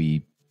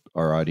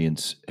 Our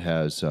audience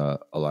has a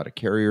lot of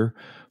carrier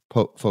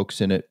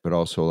folks in it, but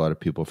also a lot of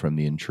people from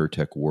the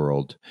InsureTech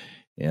world.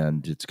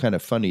 And it's kind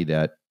of funny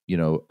that,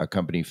 a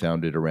company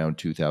founded around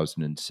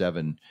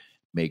 2007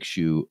 makes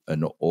you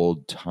an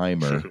old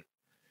timer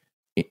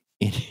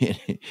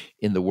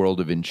in the world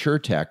of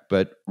InsureTech,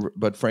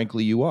 but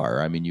frankly, you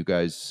are. I mean, you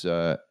guys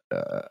are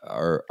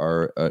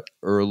an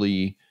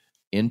early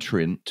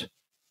entrant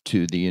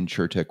to the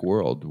InsureTech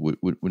world.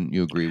 Wouldn't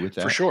you agree with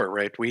that? For sure,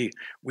 right? We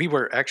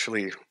were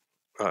actually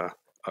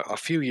a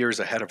few years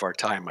ahead of our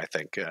time, I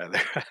think.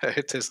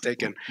 It has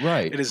taken.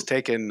 Right. It has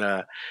taken.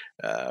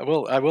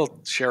 Well, I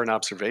will share an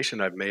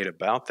observation I've made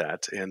about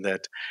that, in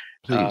that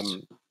Please.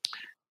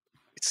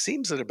 it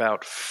seems that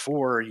about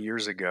 4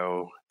 years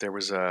ago there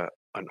was all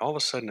of a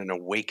sudden an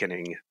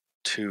awakening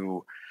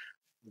to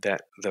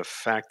the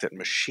fact that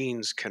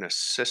machines can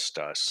assist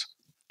us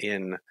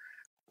in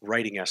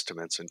writing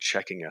estimates and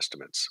checking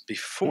estimates.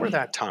 Before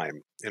that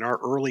time, in our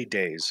early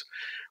days,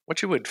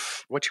 what you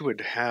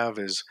would have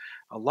is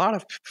a lot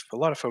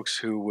of folks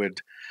who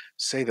would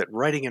say that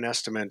writing an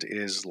estimate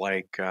is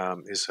like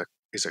is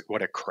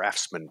what a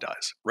craftsman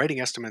does. Writing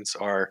estimates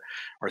are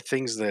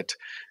things that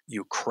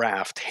you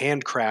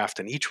handcraft,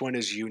 and each one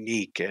is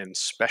unique and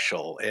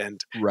special.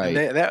 And Right.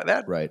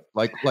 that Right.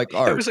 Like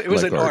art. it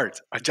was Like an art.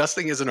 art.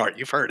 Adjusting is an art.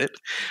 You've heard it.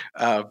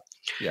 Uh,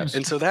 Yes.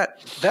 and so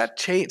that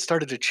change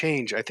started to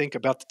change. I think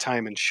about the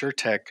time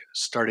InsureTech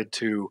started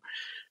to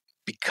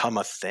become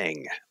a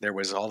thing. There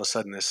was all of a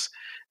sudden this.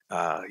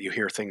 You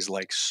hear things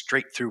like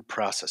straight through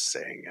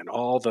processing and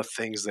all the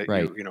things that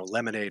Right.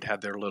 Lemonade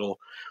had their little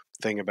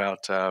thing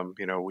about.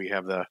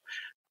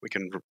 We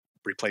can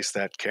replace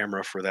that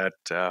camera for that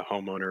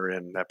homeowner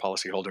and that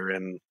policyholder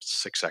in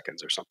 6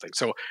 seconds or something.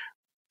 So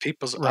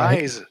people's Right.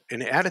 eyes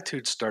and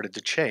attitudes started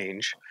to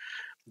change,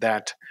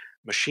 that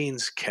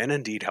machines can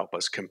indeed help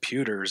us.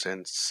 Computers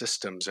and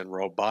systems and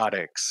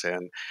robotics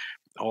and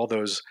all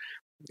those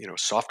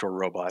software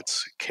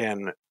robots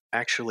can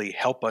actually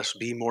help us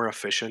be more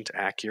efficient,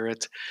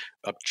 accurate,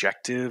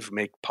 objective,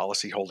 make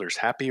policyholders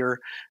happier.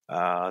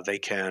 They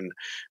can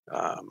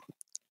um,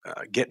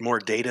 get more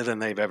data than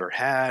they've ever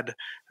had.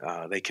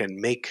 They can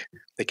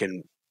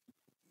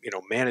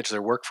manage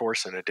their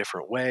workforce in a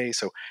different way.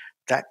 So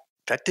that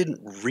that didn't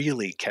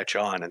really catch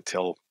on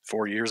until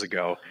 4 years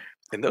ago.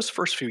 And those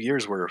first few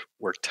years were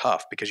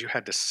tough because you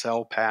had to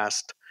sell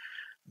past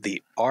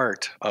the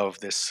art of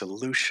this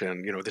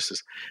solution. This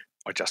is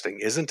adjusting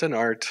isn't an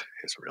art;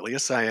 it's really a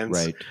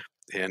science. Right.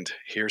 And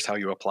here's how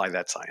you apply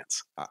that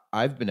science.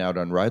 I've been out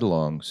on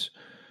ride-alongs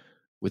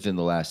within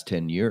the last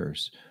 10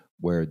 years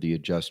where the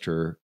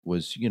adjuster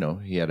was,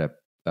 he had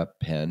a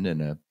pen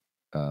and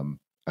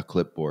a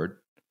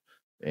clipboard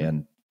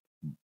and,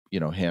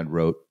 hand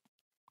wrote,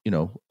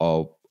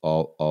 all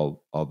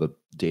the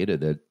data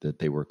that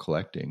they were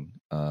collecting.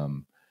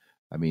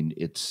 I mean,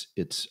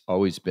 it's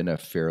always been a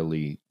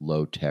fairly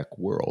low tech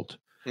world.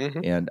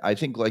 Hmm. And I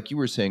think, like you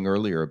were saying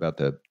earlier about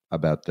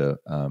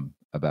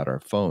our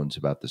phones,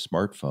 about the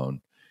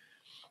smartphone,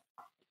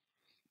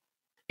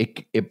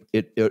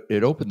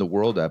 it opened the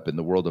world up and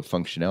the world of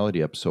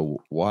functionality up so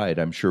wide.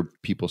 I'm sure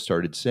people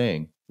started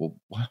saying, "Well,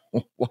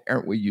 why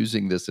aren't we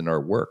using this in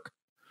our work?"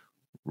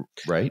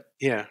 Right?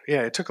 Yeah,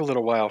 yeah. It took a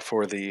little while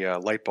for the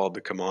light bulb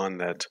to come on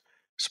that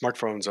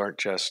smartphones aren't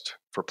just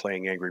for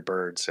playing Angry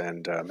Birds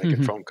and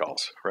making phone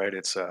calls, right?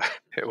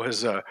 It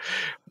was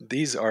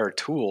these are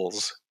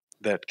tools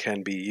that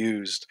can be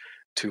used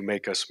to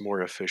make us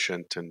more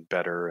efficient and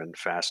better and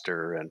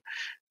faster,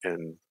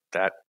 and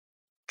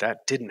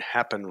that didn't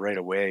happen right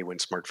away when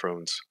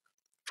smartphones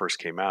first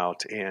came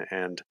out.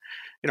 And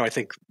I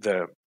think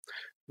the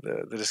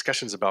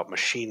discussions about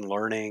machine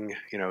learning,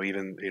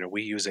 even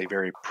we use a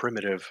very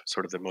primitive,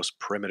 sort of the most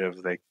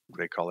primitive, they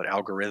call it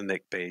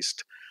algorithmic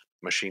based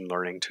machine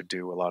learning to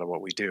do a lot of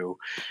what we do.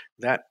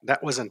 That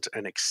wasn't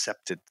an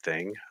accepted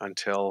thing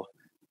until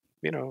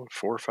 4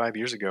 or 5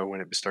 years ago,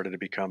 when it started to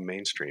become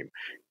mainstream.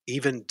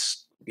 Even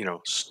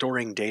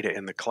storing data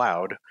in the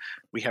cloud,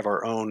 we have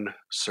our own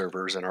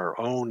servers and our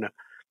own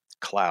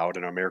cloud,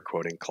 and I'm air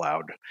quoting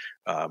cloud,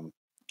 um,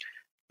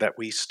 that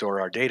we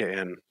store our data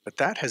in. But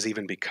that has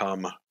even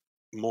become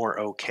more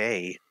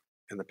okay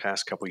in the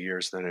past couple of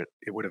years than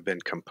it would have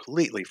been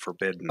completely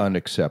forbidden.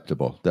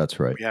 Unacceptable. That's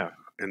right. Yeah,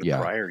 in the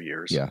Yeah. prior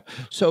years. Yeah.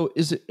 So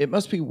it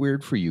must be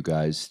weird for you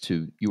guys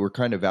you were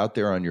kind of out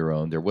there on your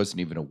own. There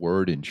wasn't even a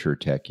word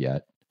InsureTech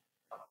yet.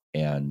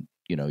 And,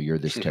 you're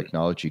this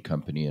technology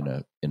company in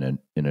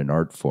an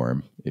art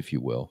form, if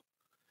you will.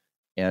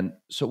 And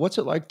so what's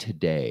it like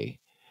today?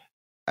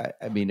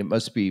 I mean, it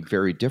must be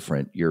very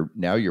different. You're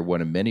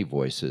one of many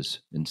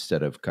voices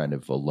instead of kind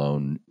of a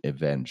lone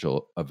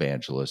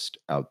evangelist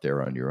out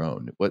there on your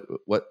own.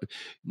 What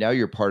now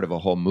you're part of a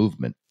whole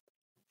movement.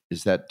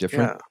 Is that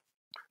different?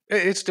 Yeah,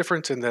 it's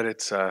different in that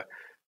it's a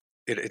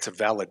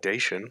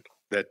validation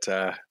that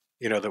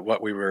that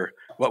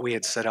what we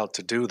had set out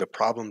to do, the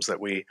problems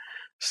that we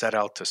set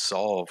out to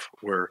solve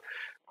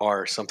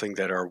are something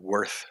that are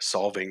worth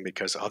solving,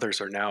 because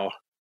others are now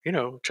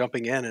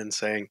jumping in and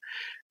saying,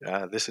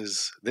 this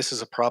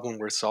is a problem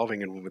worth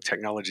solving, and with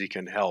technology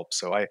can help.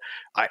 So I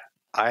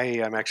I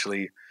am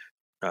actually,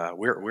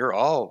 we're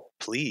all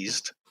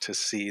pleased to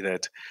see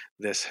that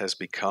this has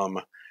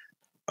become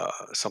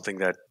something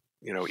that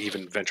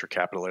even venture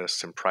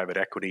capitalists and private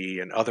equity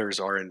and others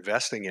are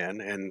investing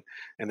in. And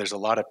there's a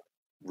lot of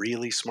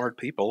really smart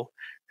people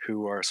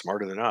who are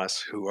smarter than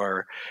us, who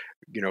are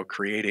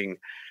creating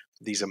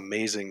these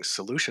amazing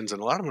solutions,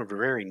 and a lot of them are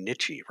very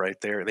nichey, right?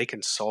 They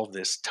can solve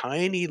this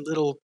tiny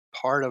little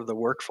part of the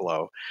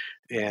workflow,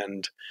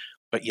 and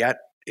but yet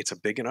it's a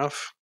big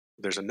enough,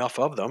 there's enough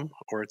of them,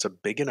 or it's a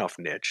big enough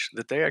niche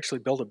that they actually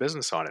build a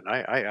business on it.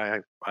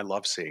 And I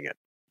love seeing it.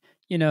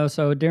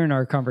 So during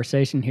our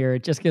conversation here,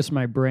 it just gets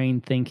my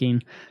brain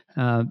thinking,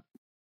 uh,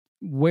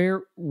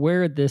 where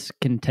this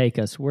can take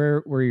us,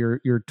 where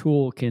your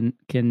tool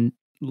can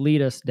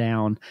lead us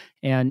down.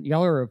 And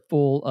y'all are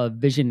full of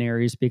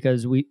visionaries,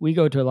 because we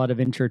go to a lot of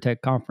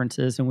InsureTech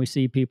conferences and we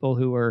see people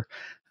who are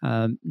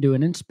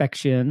doing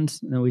inspections,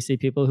 and we see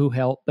people who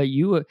help. But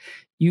you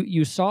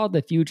saw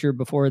the future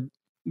before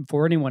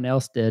before anyone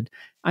else did.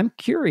 I'm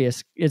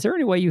curious, is there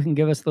any way you can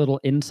give us a little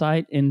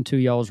insight into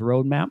y'all's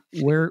roadmap?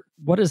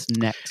 What is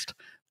next?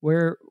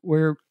 Where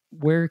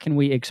can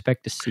we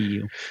expect to see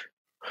you?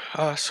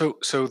 A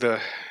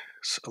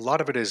lot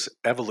of it is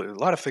a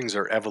lot of things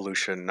are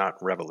evolution, not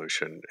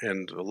revolution,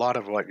 and a lot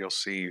of what you'll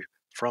see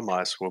from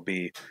us will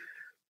be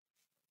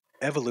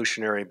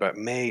evolutionary, but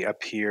may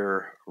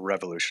appear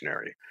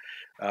revolutionary.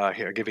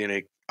 Here,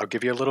 I'll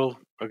give you a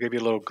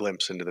little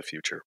glimpse into the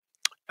future.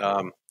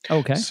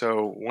 Okay.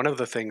 So one of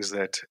the things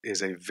that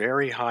is a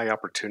very high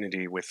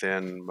opportunity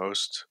within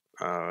most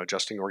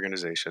adjusting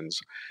organizations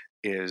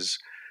is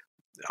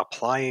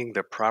applying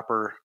the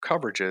proper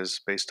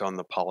coverages based on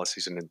the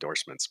policies and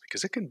endorsements,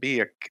 because it can be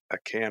a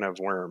can of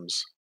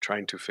worms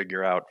trying to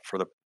figure out for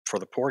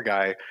the poor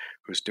guy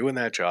who's doing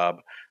that job,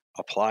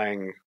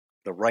 applying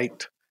the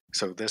right.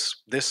 So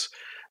this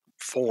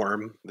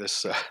form,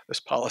 this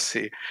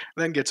policy,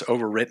 then gets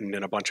overwritten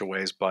in a bunch of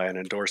ways by an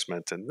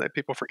endorsement, and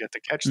people forget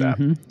to catch that.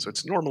 Mm-hmm. So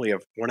it's normally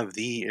one of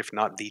the, if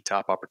not the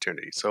top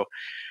opportunity. So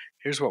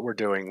here's what we're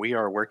doing: we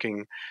are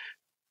working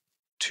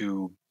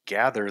to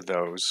gather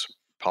those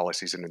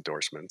policies and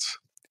endorsements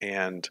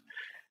and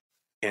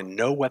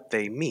know what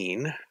they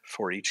mean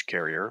for each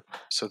carrier,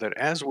 so that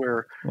as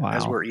we're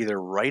either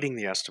writing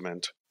the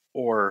estimate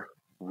or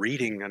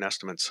reading an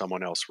estimate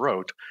someone else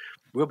wrote,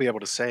 we'll be able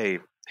to say,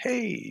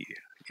 hey,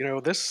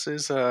 this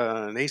is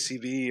an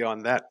ACV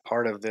on that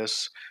part of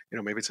this.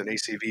 Maybe it's an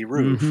ACV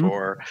roof,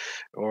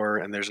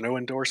 Mm-hmm. and there's no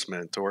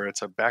endorsement, or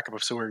it's a backup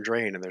of sewer and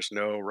drain, and there's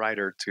no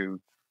rider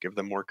to give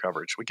them more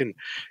coverage. We can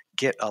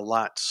get a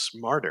lot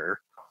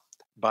smarter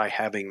by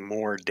having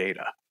more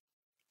data.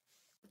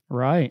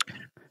 Right.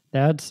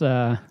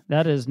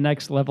 That is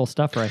next level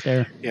stuff right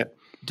there. Yeah.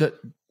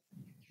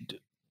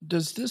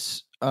 Does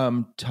this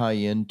tie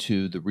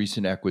into the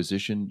recent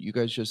acquisition? You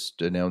guys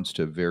just announced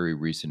a very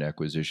recent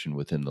acquisition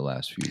within the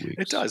last few weeks.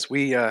 It does.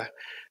 We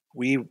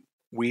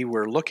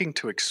were looking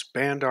to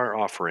expand our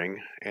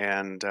offering,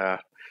 and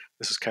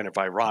this is kind of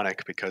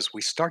ironic because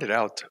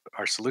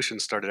our solution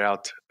started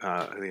out,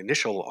 the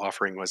initial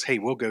offering was, hey,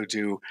 we'll go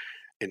do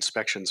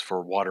inspections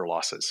for water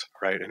losses,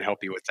 right, and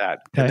help you with that.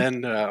 Okay.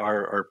 And then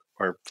our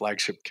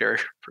flagship carrier,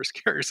 first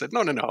carrier, said,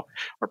 no,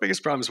 our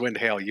biggest problem is wind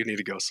hail. You need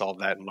to go solve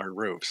that and learn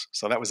roofs.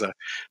 So that was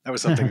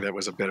something that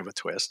was a bit of a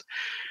twist.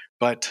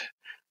 But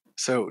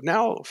so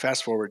now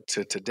fast forward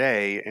to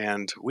today,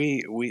 and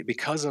we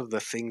because of the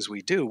things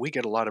we do, we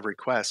get a lot of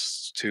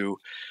requests to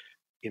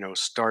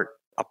start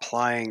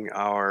applying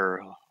our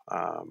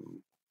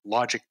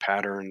logic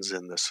patterns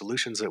and the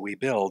solutions that we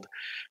build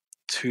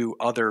to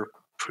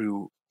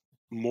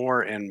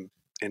more and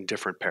in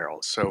different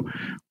perils. So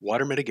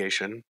water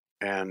mitigation,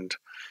 and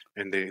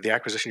the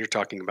acquisition you're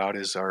talking about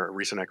is our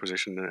recent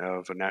acquisition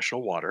of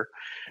National Water.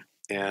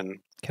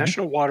 And Okay.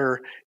 National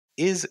Water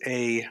is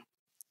a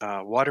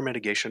water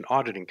mitigation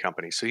auditing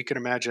company. So you can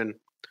imagine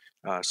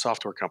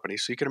software company.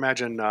 So you can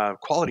imagine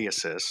Quality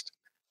Assist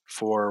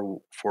for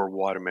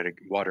water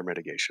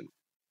mitigation.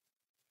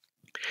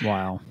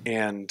 Wow.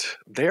 And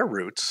their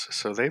roots,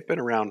 so they've been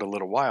around a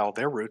little while,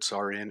 their roots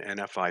are in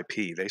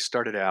NFIP. They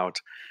started out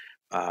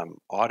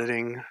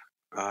auditing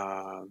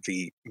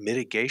the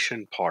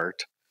mitigation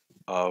part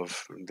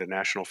of the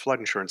National Flood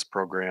Insurance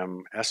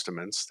Program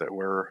estimates that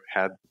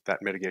had that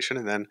mitigation,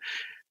 and then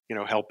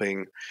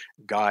helping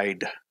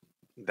guide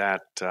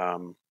that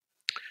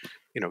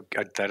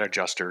that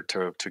adjuster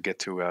to get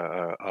to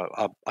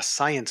a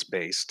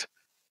science-based.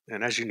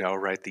 And as you know,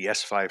 right, the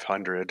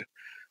S500,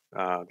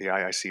 the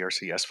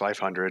IICRC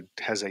S500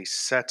 has a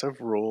set of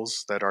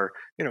rules that are,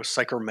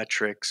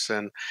 psychometrics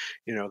and,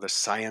 the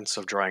science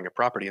of drawing a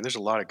property. And there's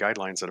a lot of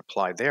guidelines that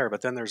apply there,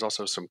 but then there's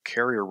also some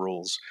carrier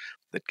rules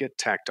that get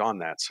tacked on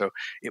that. So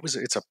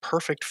it's a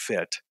perfect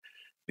fit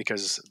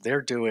because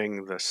they're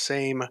doing the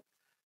same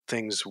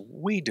things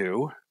we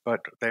do,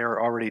 but they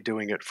are already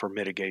doing it for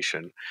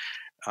mitigation.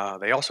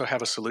 They also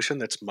have a solution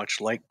that's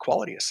much like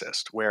Quality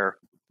Assist, where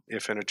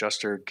if an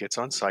adjuster gets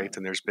on site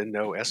and there's been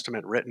no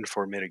estimate written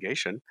for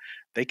mitigation,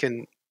 they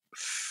can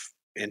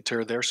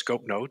enter their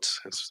scope notes,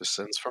 as this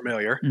sounds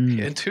familiar,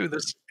 into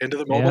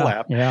the mobile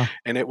app,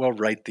 and it will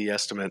write the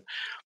estimate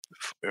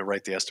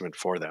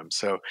for them.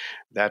 So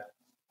that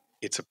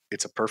it's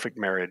a perfect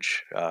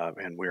marriage,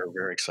 and we're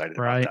very excited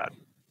about that.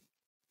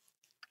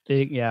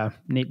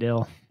 Neat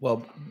deal.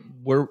 Well,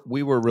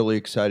 we were really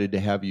excited to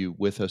have you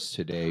with us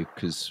today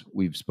because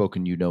we've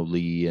spoken,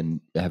 Lee,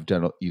 and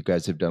you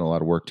guys have done a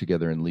lot of work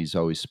together, and Lee's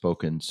always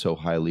spoken so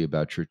highly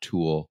about your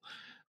tool.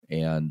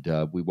 And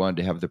we wanted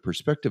to have the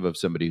perspective of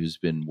somebody who's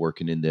been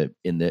working in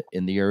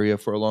the area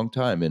for a long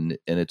time, and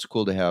it's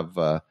cool to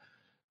have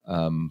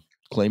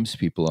claims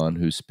people on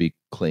who speak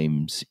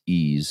claims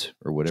ease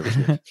or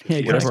whatever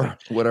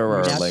whatever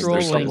our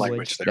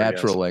language.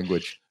 Natural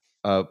language.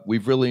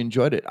 We've really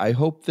enjoyed it. I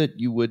hope that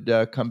you would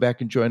come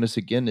back and join us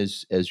again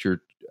as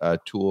your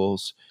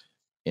tools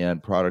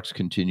and products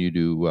continue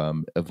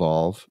to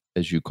evolve,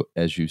 as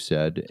you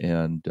said,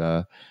 and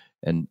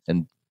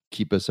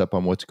keep us up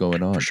on what's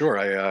going on. For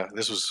sure.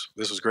 This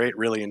was great.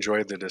 Really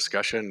enjoyed the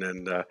discussion,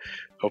 and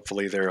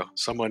hopefully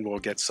someone will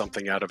get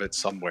something out of it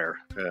somewhere.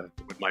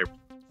 With my,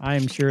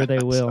 I'm sure they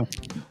will.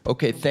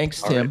 Okay,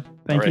 thanks, Tim.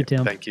 Thank you,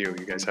 Tim. Thank you.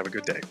 You guys have a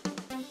good day.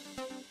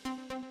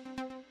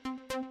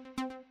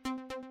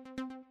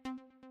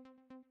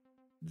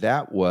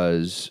 That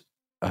was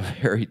a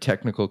very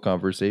technical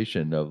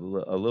conversation, a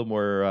little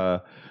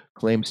more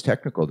claims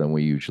technical than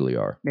we usually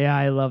are. Yeah,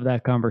 I love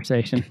that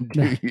conversation.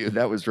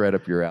 That was right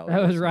up your alley.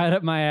 That was right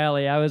up my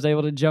alley. I was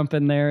able to jump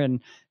in there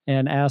and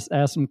ask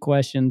some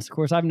questions. Of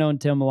course, I've known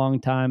Tim a long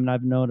time, and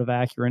I've known of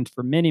Accurence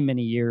for many,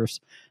 many years.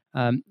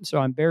 So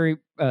I'm very,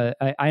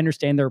 I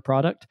understand their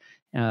product,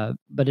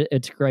 but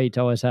it's great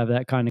to always have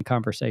that kind of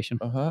conversation.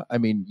 I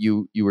mean,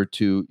 you were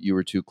two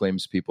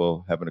claims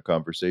people having a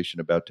conversation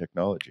about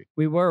technology.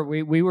 We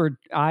were.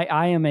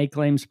 I am a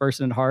claims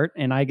person at heart,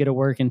 and I get to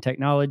work in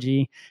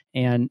technology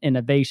and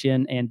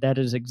innovation, and that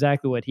is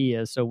exactly what he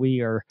is. So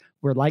we're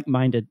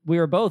like-minded. We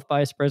are both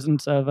vice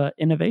presidents of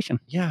innovation.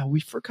 Yeah,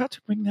 we forgot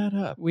to bring that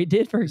up. We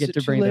did forget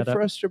to bring that up. Is it too late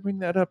for us to bring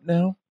that up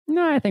now?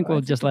 No, I think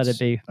we'll just let it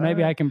be.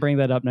 Maybe I can bring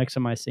that up next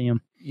time I see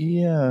him.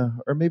 Yeah,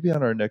 or maybe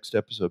on our next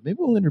episode. Maybe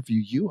we'll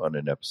interview you on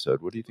an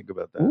episode. What do you think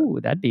about that? Ooh,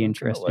 that'd be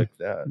interesting. I like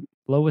that.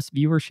 Lowest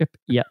viewership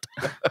yet.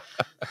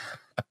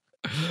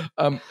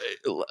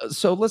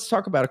 So let's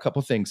talk about a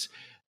couple things.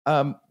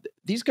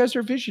 These guys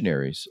are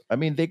visionaries. I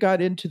mean, they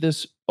got into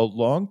this a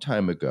long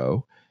time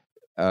ago.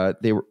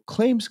 They were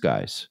claims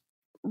guys.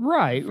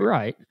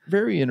 Right.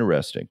 Very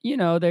interesting. You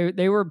know,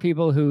 they were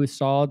people who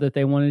saw that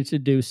they wanted to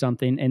do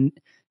something, and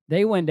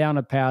they went down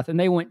a path, and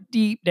they went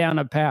deep down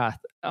a path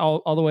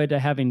all the way to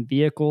having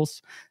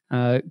vehicles,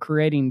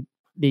 creating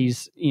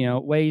these,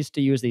 ways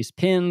to use these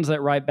pins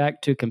that write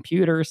back to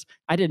computers.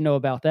 I didn't know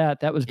about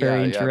that. That was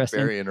very interesting.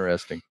 Very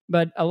interesting.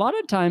 But a lot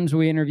of times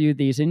we interview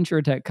these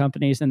InsureTech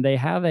companies, and they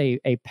have a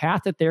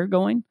path that they're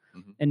going,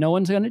 and no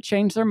one's going to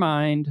change their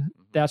mind.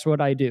 That's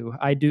what I do.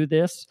 I do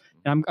this,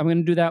 and I'm going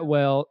to do that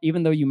well,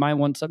 even though you might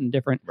want something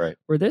different. Right.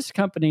 Where this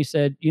company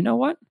said, you know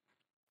what?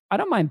 I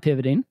don't mind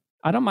pivoting.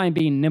 I don't mind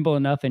being nimble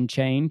enough and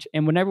change.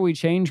 And whenever we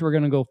change, we're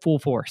going to go full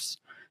force.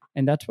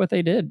 And that's what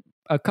they did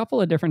a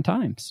couple of different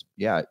times.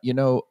 Yeah.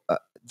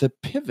 The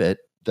pivot,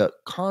 the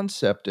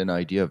concept and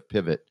idea of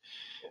pivot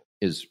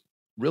is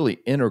really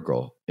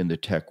integral in the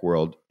tech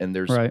world. And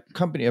there's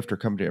company after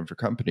company after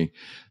company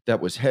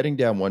that was heading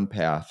down one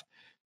path.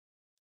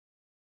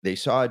 They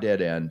saw a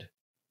dead end.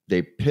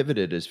 They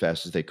pivoted as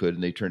fast as they could,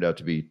 and they turned out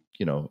to be,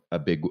 a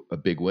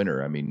big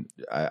winner. I mean,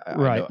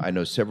 I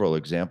know several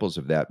examples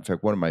of that. In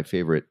fact, one of my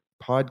favorite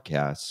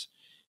podcasts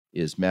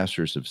is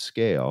Masters of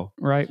Scale.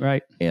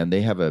 Right. And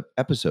they have an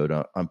episode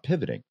on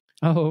pivoting.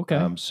 Oh,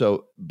 okay.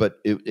 But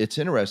it's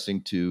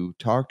interesting to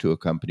talk to a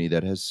company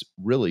that has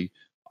really,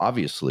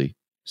 obviously,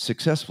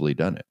 successfully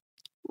done it.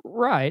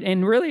 Right.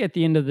 And really at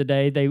the end of the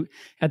day,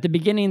 at the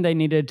beginning,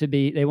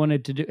 they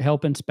wanted to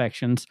help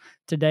inspections.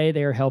 Today,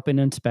 they are helping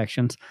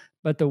inspections.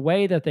 But the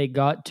way that they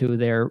got to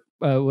there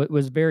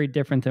was very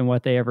different than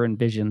what they ever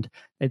envisioned.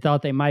 They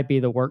thought they might be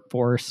the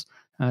workforce.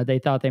 They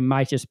thought they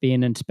might just be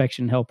an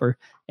inspection helper.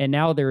 And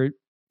now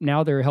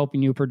they're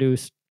helping you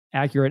produce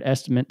accurate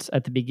estimates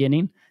at the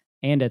beginning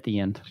and at the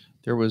end.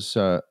 There was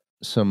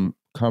some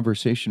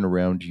conversation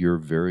around your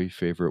very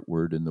favorite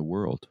word in the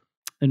world.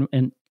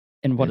 And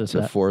what is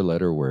that? It's a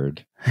 4-letter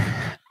word.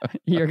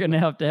 You're going to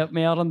have to help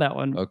me out on that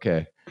one.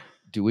 Okay.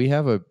 Do we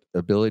have a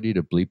ability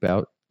to bleep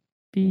out?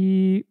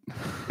 Beep.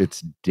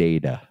 It's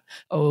data.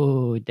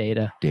 Oh,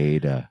 data.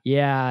 Data.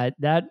 Yeah,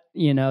 that,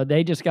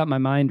 they just got my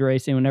mind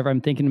racing whenever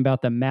I'm thinking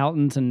about the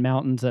mountains and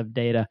mountains of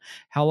data,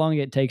 how long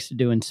it takes to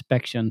do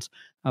inspections.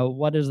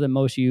 What is the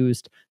most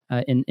used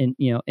in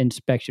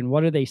inspection?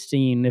 What are they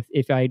seeing?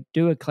 If I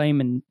do a claim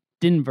in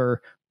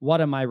Denver, what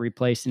am I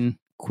replacing?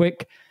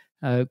 Quick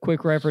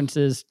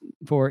references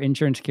for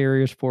insurance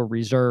carriers for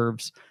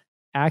reserves,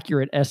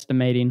 accurate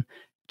estimating,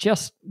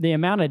 just the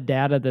amount of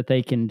data that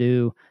they can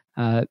do.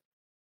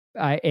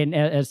 And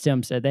as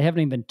Tim said, they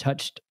haven't even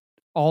touched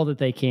all that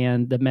they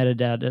can, the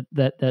metadata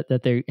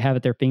that they have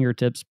at their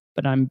fingertips.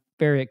 But I'm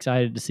very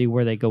excited to see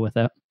where they go with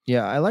that.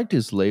 Yeah, I liked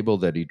his label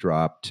that he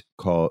dropped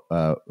called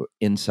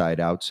Inside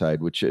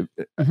Outside, which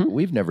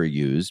we've never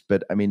used,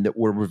 but I mean,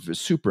 we're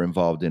super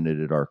involved in it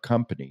at our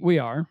company. We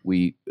are.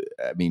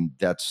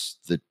 That's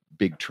the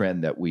big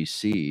trend that we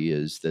see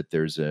is that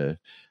there's a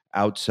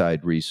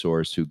outside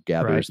resource who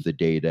gathers the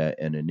data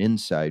and an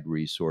inside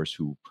resource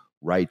who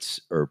writes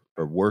or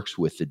works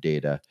with the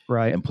data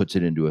and puts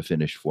it into a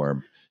finished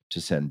form to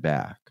send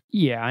back.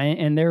 Yeah,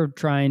 and they're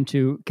trying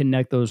to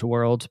connect those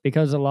worlds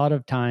because a lot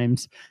of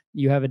times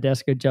you have a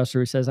desk adjuster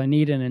who says, I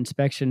need an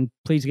inspection,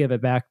 please give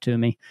it back to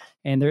me.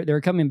 And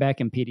they're coming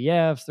back in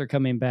PDFs, they're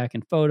coming back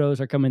in photos,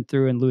 they're coming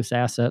through in loose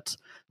assets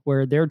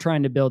where they're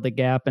trying to build the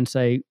gap and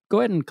say, go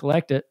ahead and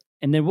collect it,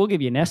 and then we'll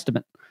give you an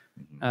estimate.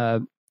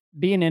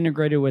 Being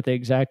integrated with the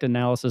exact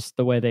analysis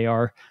the way they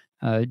are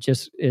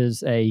just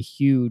is a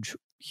huge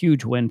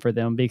win for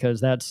them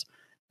because that's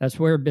That's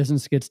where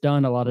business gets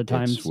done a lot of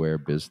times. It's where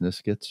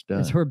business gets done.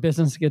 That's where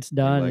business gets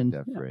done. I like and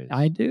that phrase.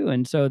 I do.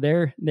 And so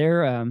they're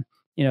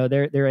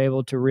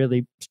able to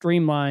really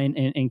streamline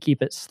and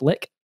keep it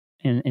slick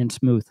and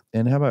smooth.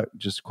 And how about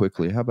just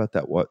quickly, how about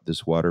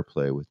this water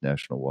play with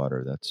National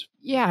Water? That's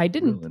I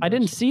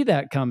didn't see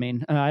that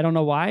coming. I don't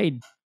know why I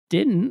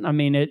didn't. I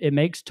mean, it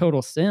makes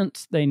total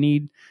sense. They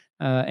need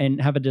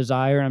and have a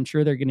desire. And I'm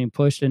sure they're getting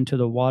pushed into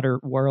the water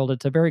world.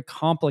 It's a very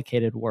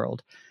complicated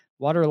world.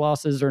 Water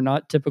losses are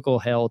not typical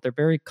health. They're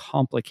very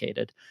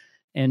complicated.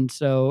 And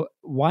so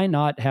why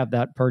not have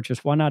that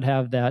purchase? Why not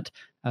have that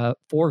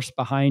force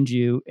behind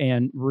you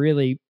and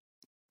really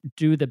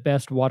do the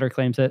best water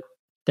claims that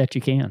you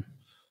can?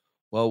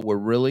 Well, we're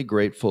really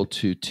grateful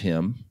to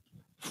Tim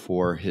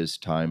for his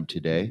time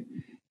today,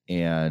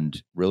 and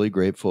really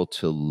grateful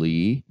to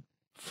Lee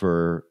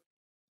for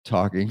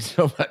talking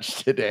so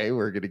much today.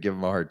 We're going to give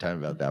him a hard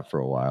time about that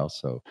for a while.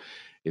 So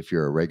if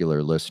you're a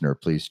regular listener,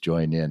 please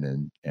join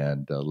in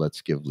and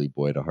let's give Lee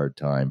Boyd a hard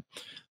time.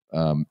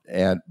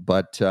 And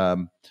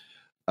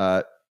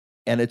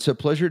it's a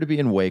pleasure to be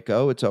in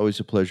Waco. It's always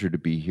a pleasure to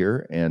be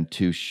here and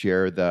to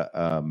share the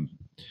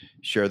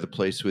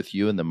place with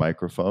you and the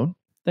microphone.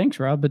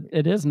 Thanks, Rob. But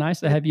it is nice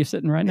to have you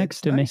sitting right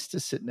next to me. It's nice to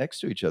sit next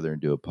to each other and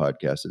do a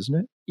podcast, isn't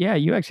it? Yeah,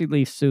 you actually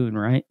leave soon,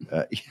 right?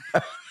 Yeah.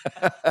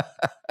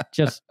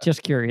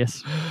 Just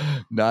curious.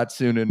 Not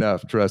soon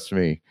enough, trust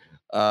me.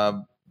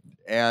 And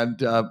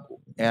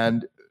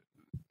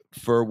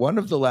for one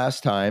of the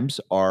last times,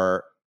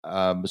 our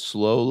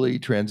slowly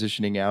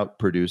transitioning out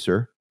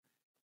producer,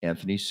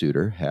 Anthony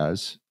Suter,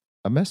 has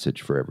a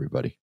message for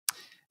everybody.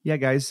 Yeah,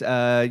 guys,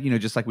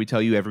 just like we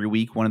tell you every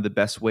week, one of the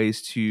best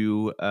ways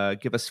to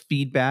give us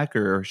feedback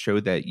or show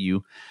that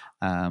you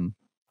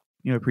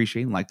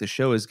appreciate and like the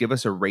show is give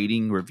us a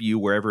rating, review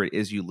wherever it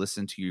is you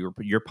listen to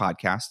your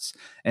podcasts,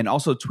 and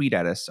also tweet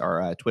at us.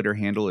 Our Twitter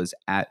handle is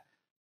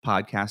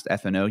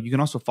 @podcastfno. You can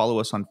also follow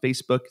us on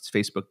Facebook. It's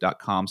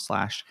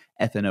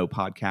facebook.com/FNO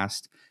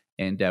podcast.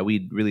 And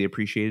we'd really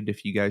appreciate it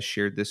if you guys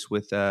shared this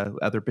with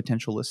other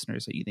potential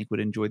listeners that you think would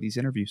enjoy these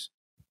interviews.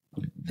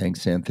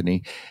 Thanks,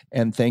 Anthony.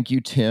 And thank you,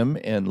 Tim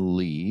and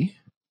Lee.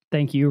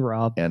 Thank you,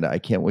 Rob. And I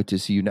can't wait to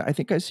see you. I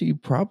think I see you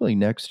probably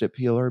next at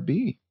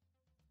PLRB.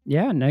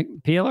 Yeah,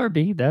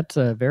 PLRB. That's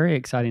a very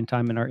exciting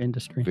time in our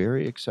industry.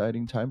 Very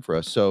exciting time for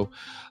us. So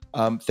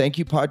thank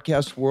you,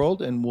 Podcast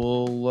World, and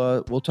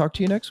we'll talk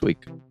to you next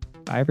week.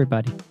 Bye,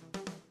 everybody.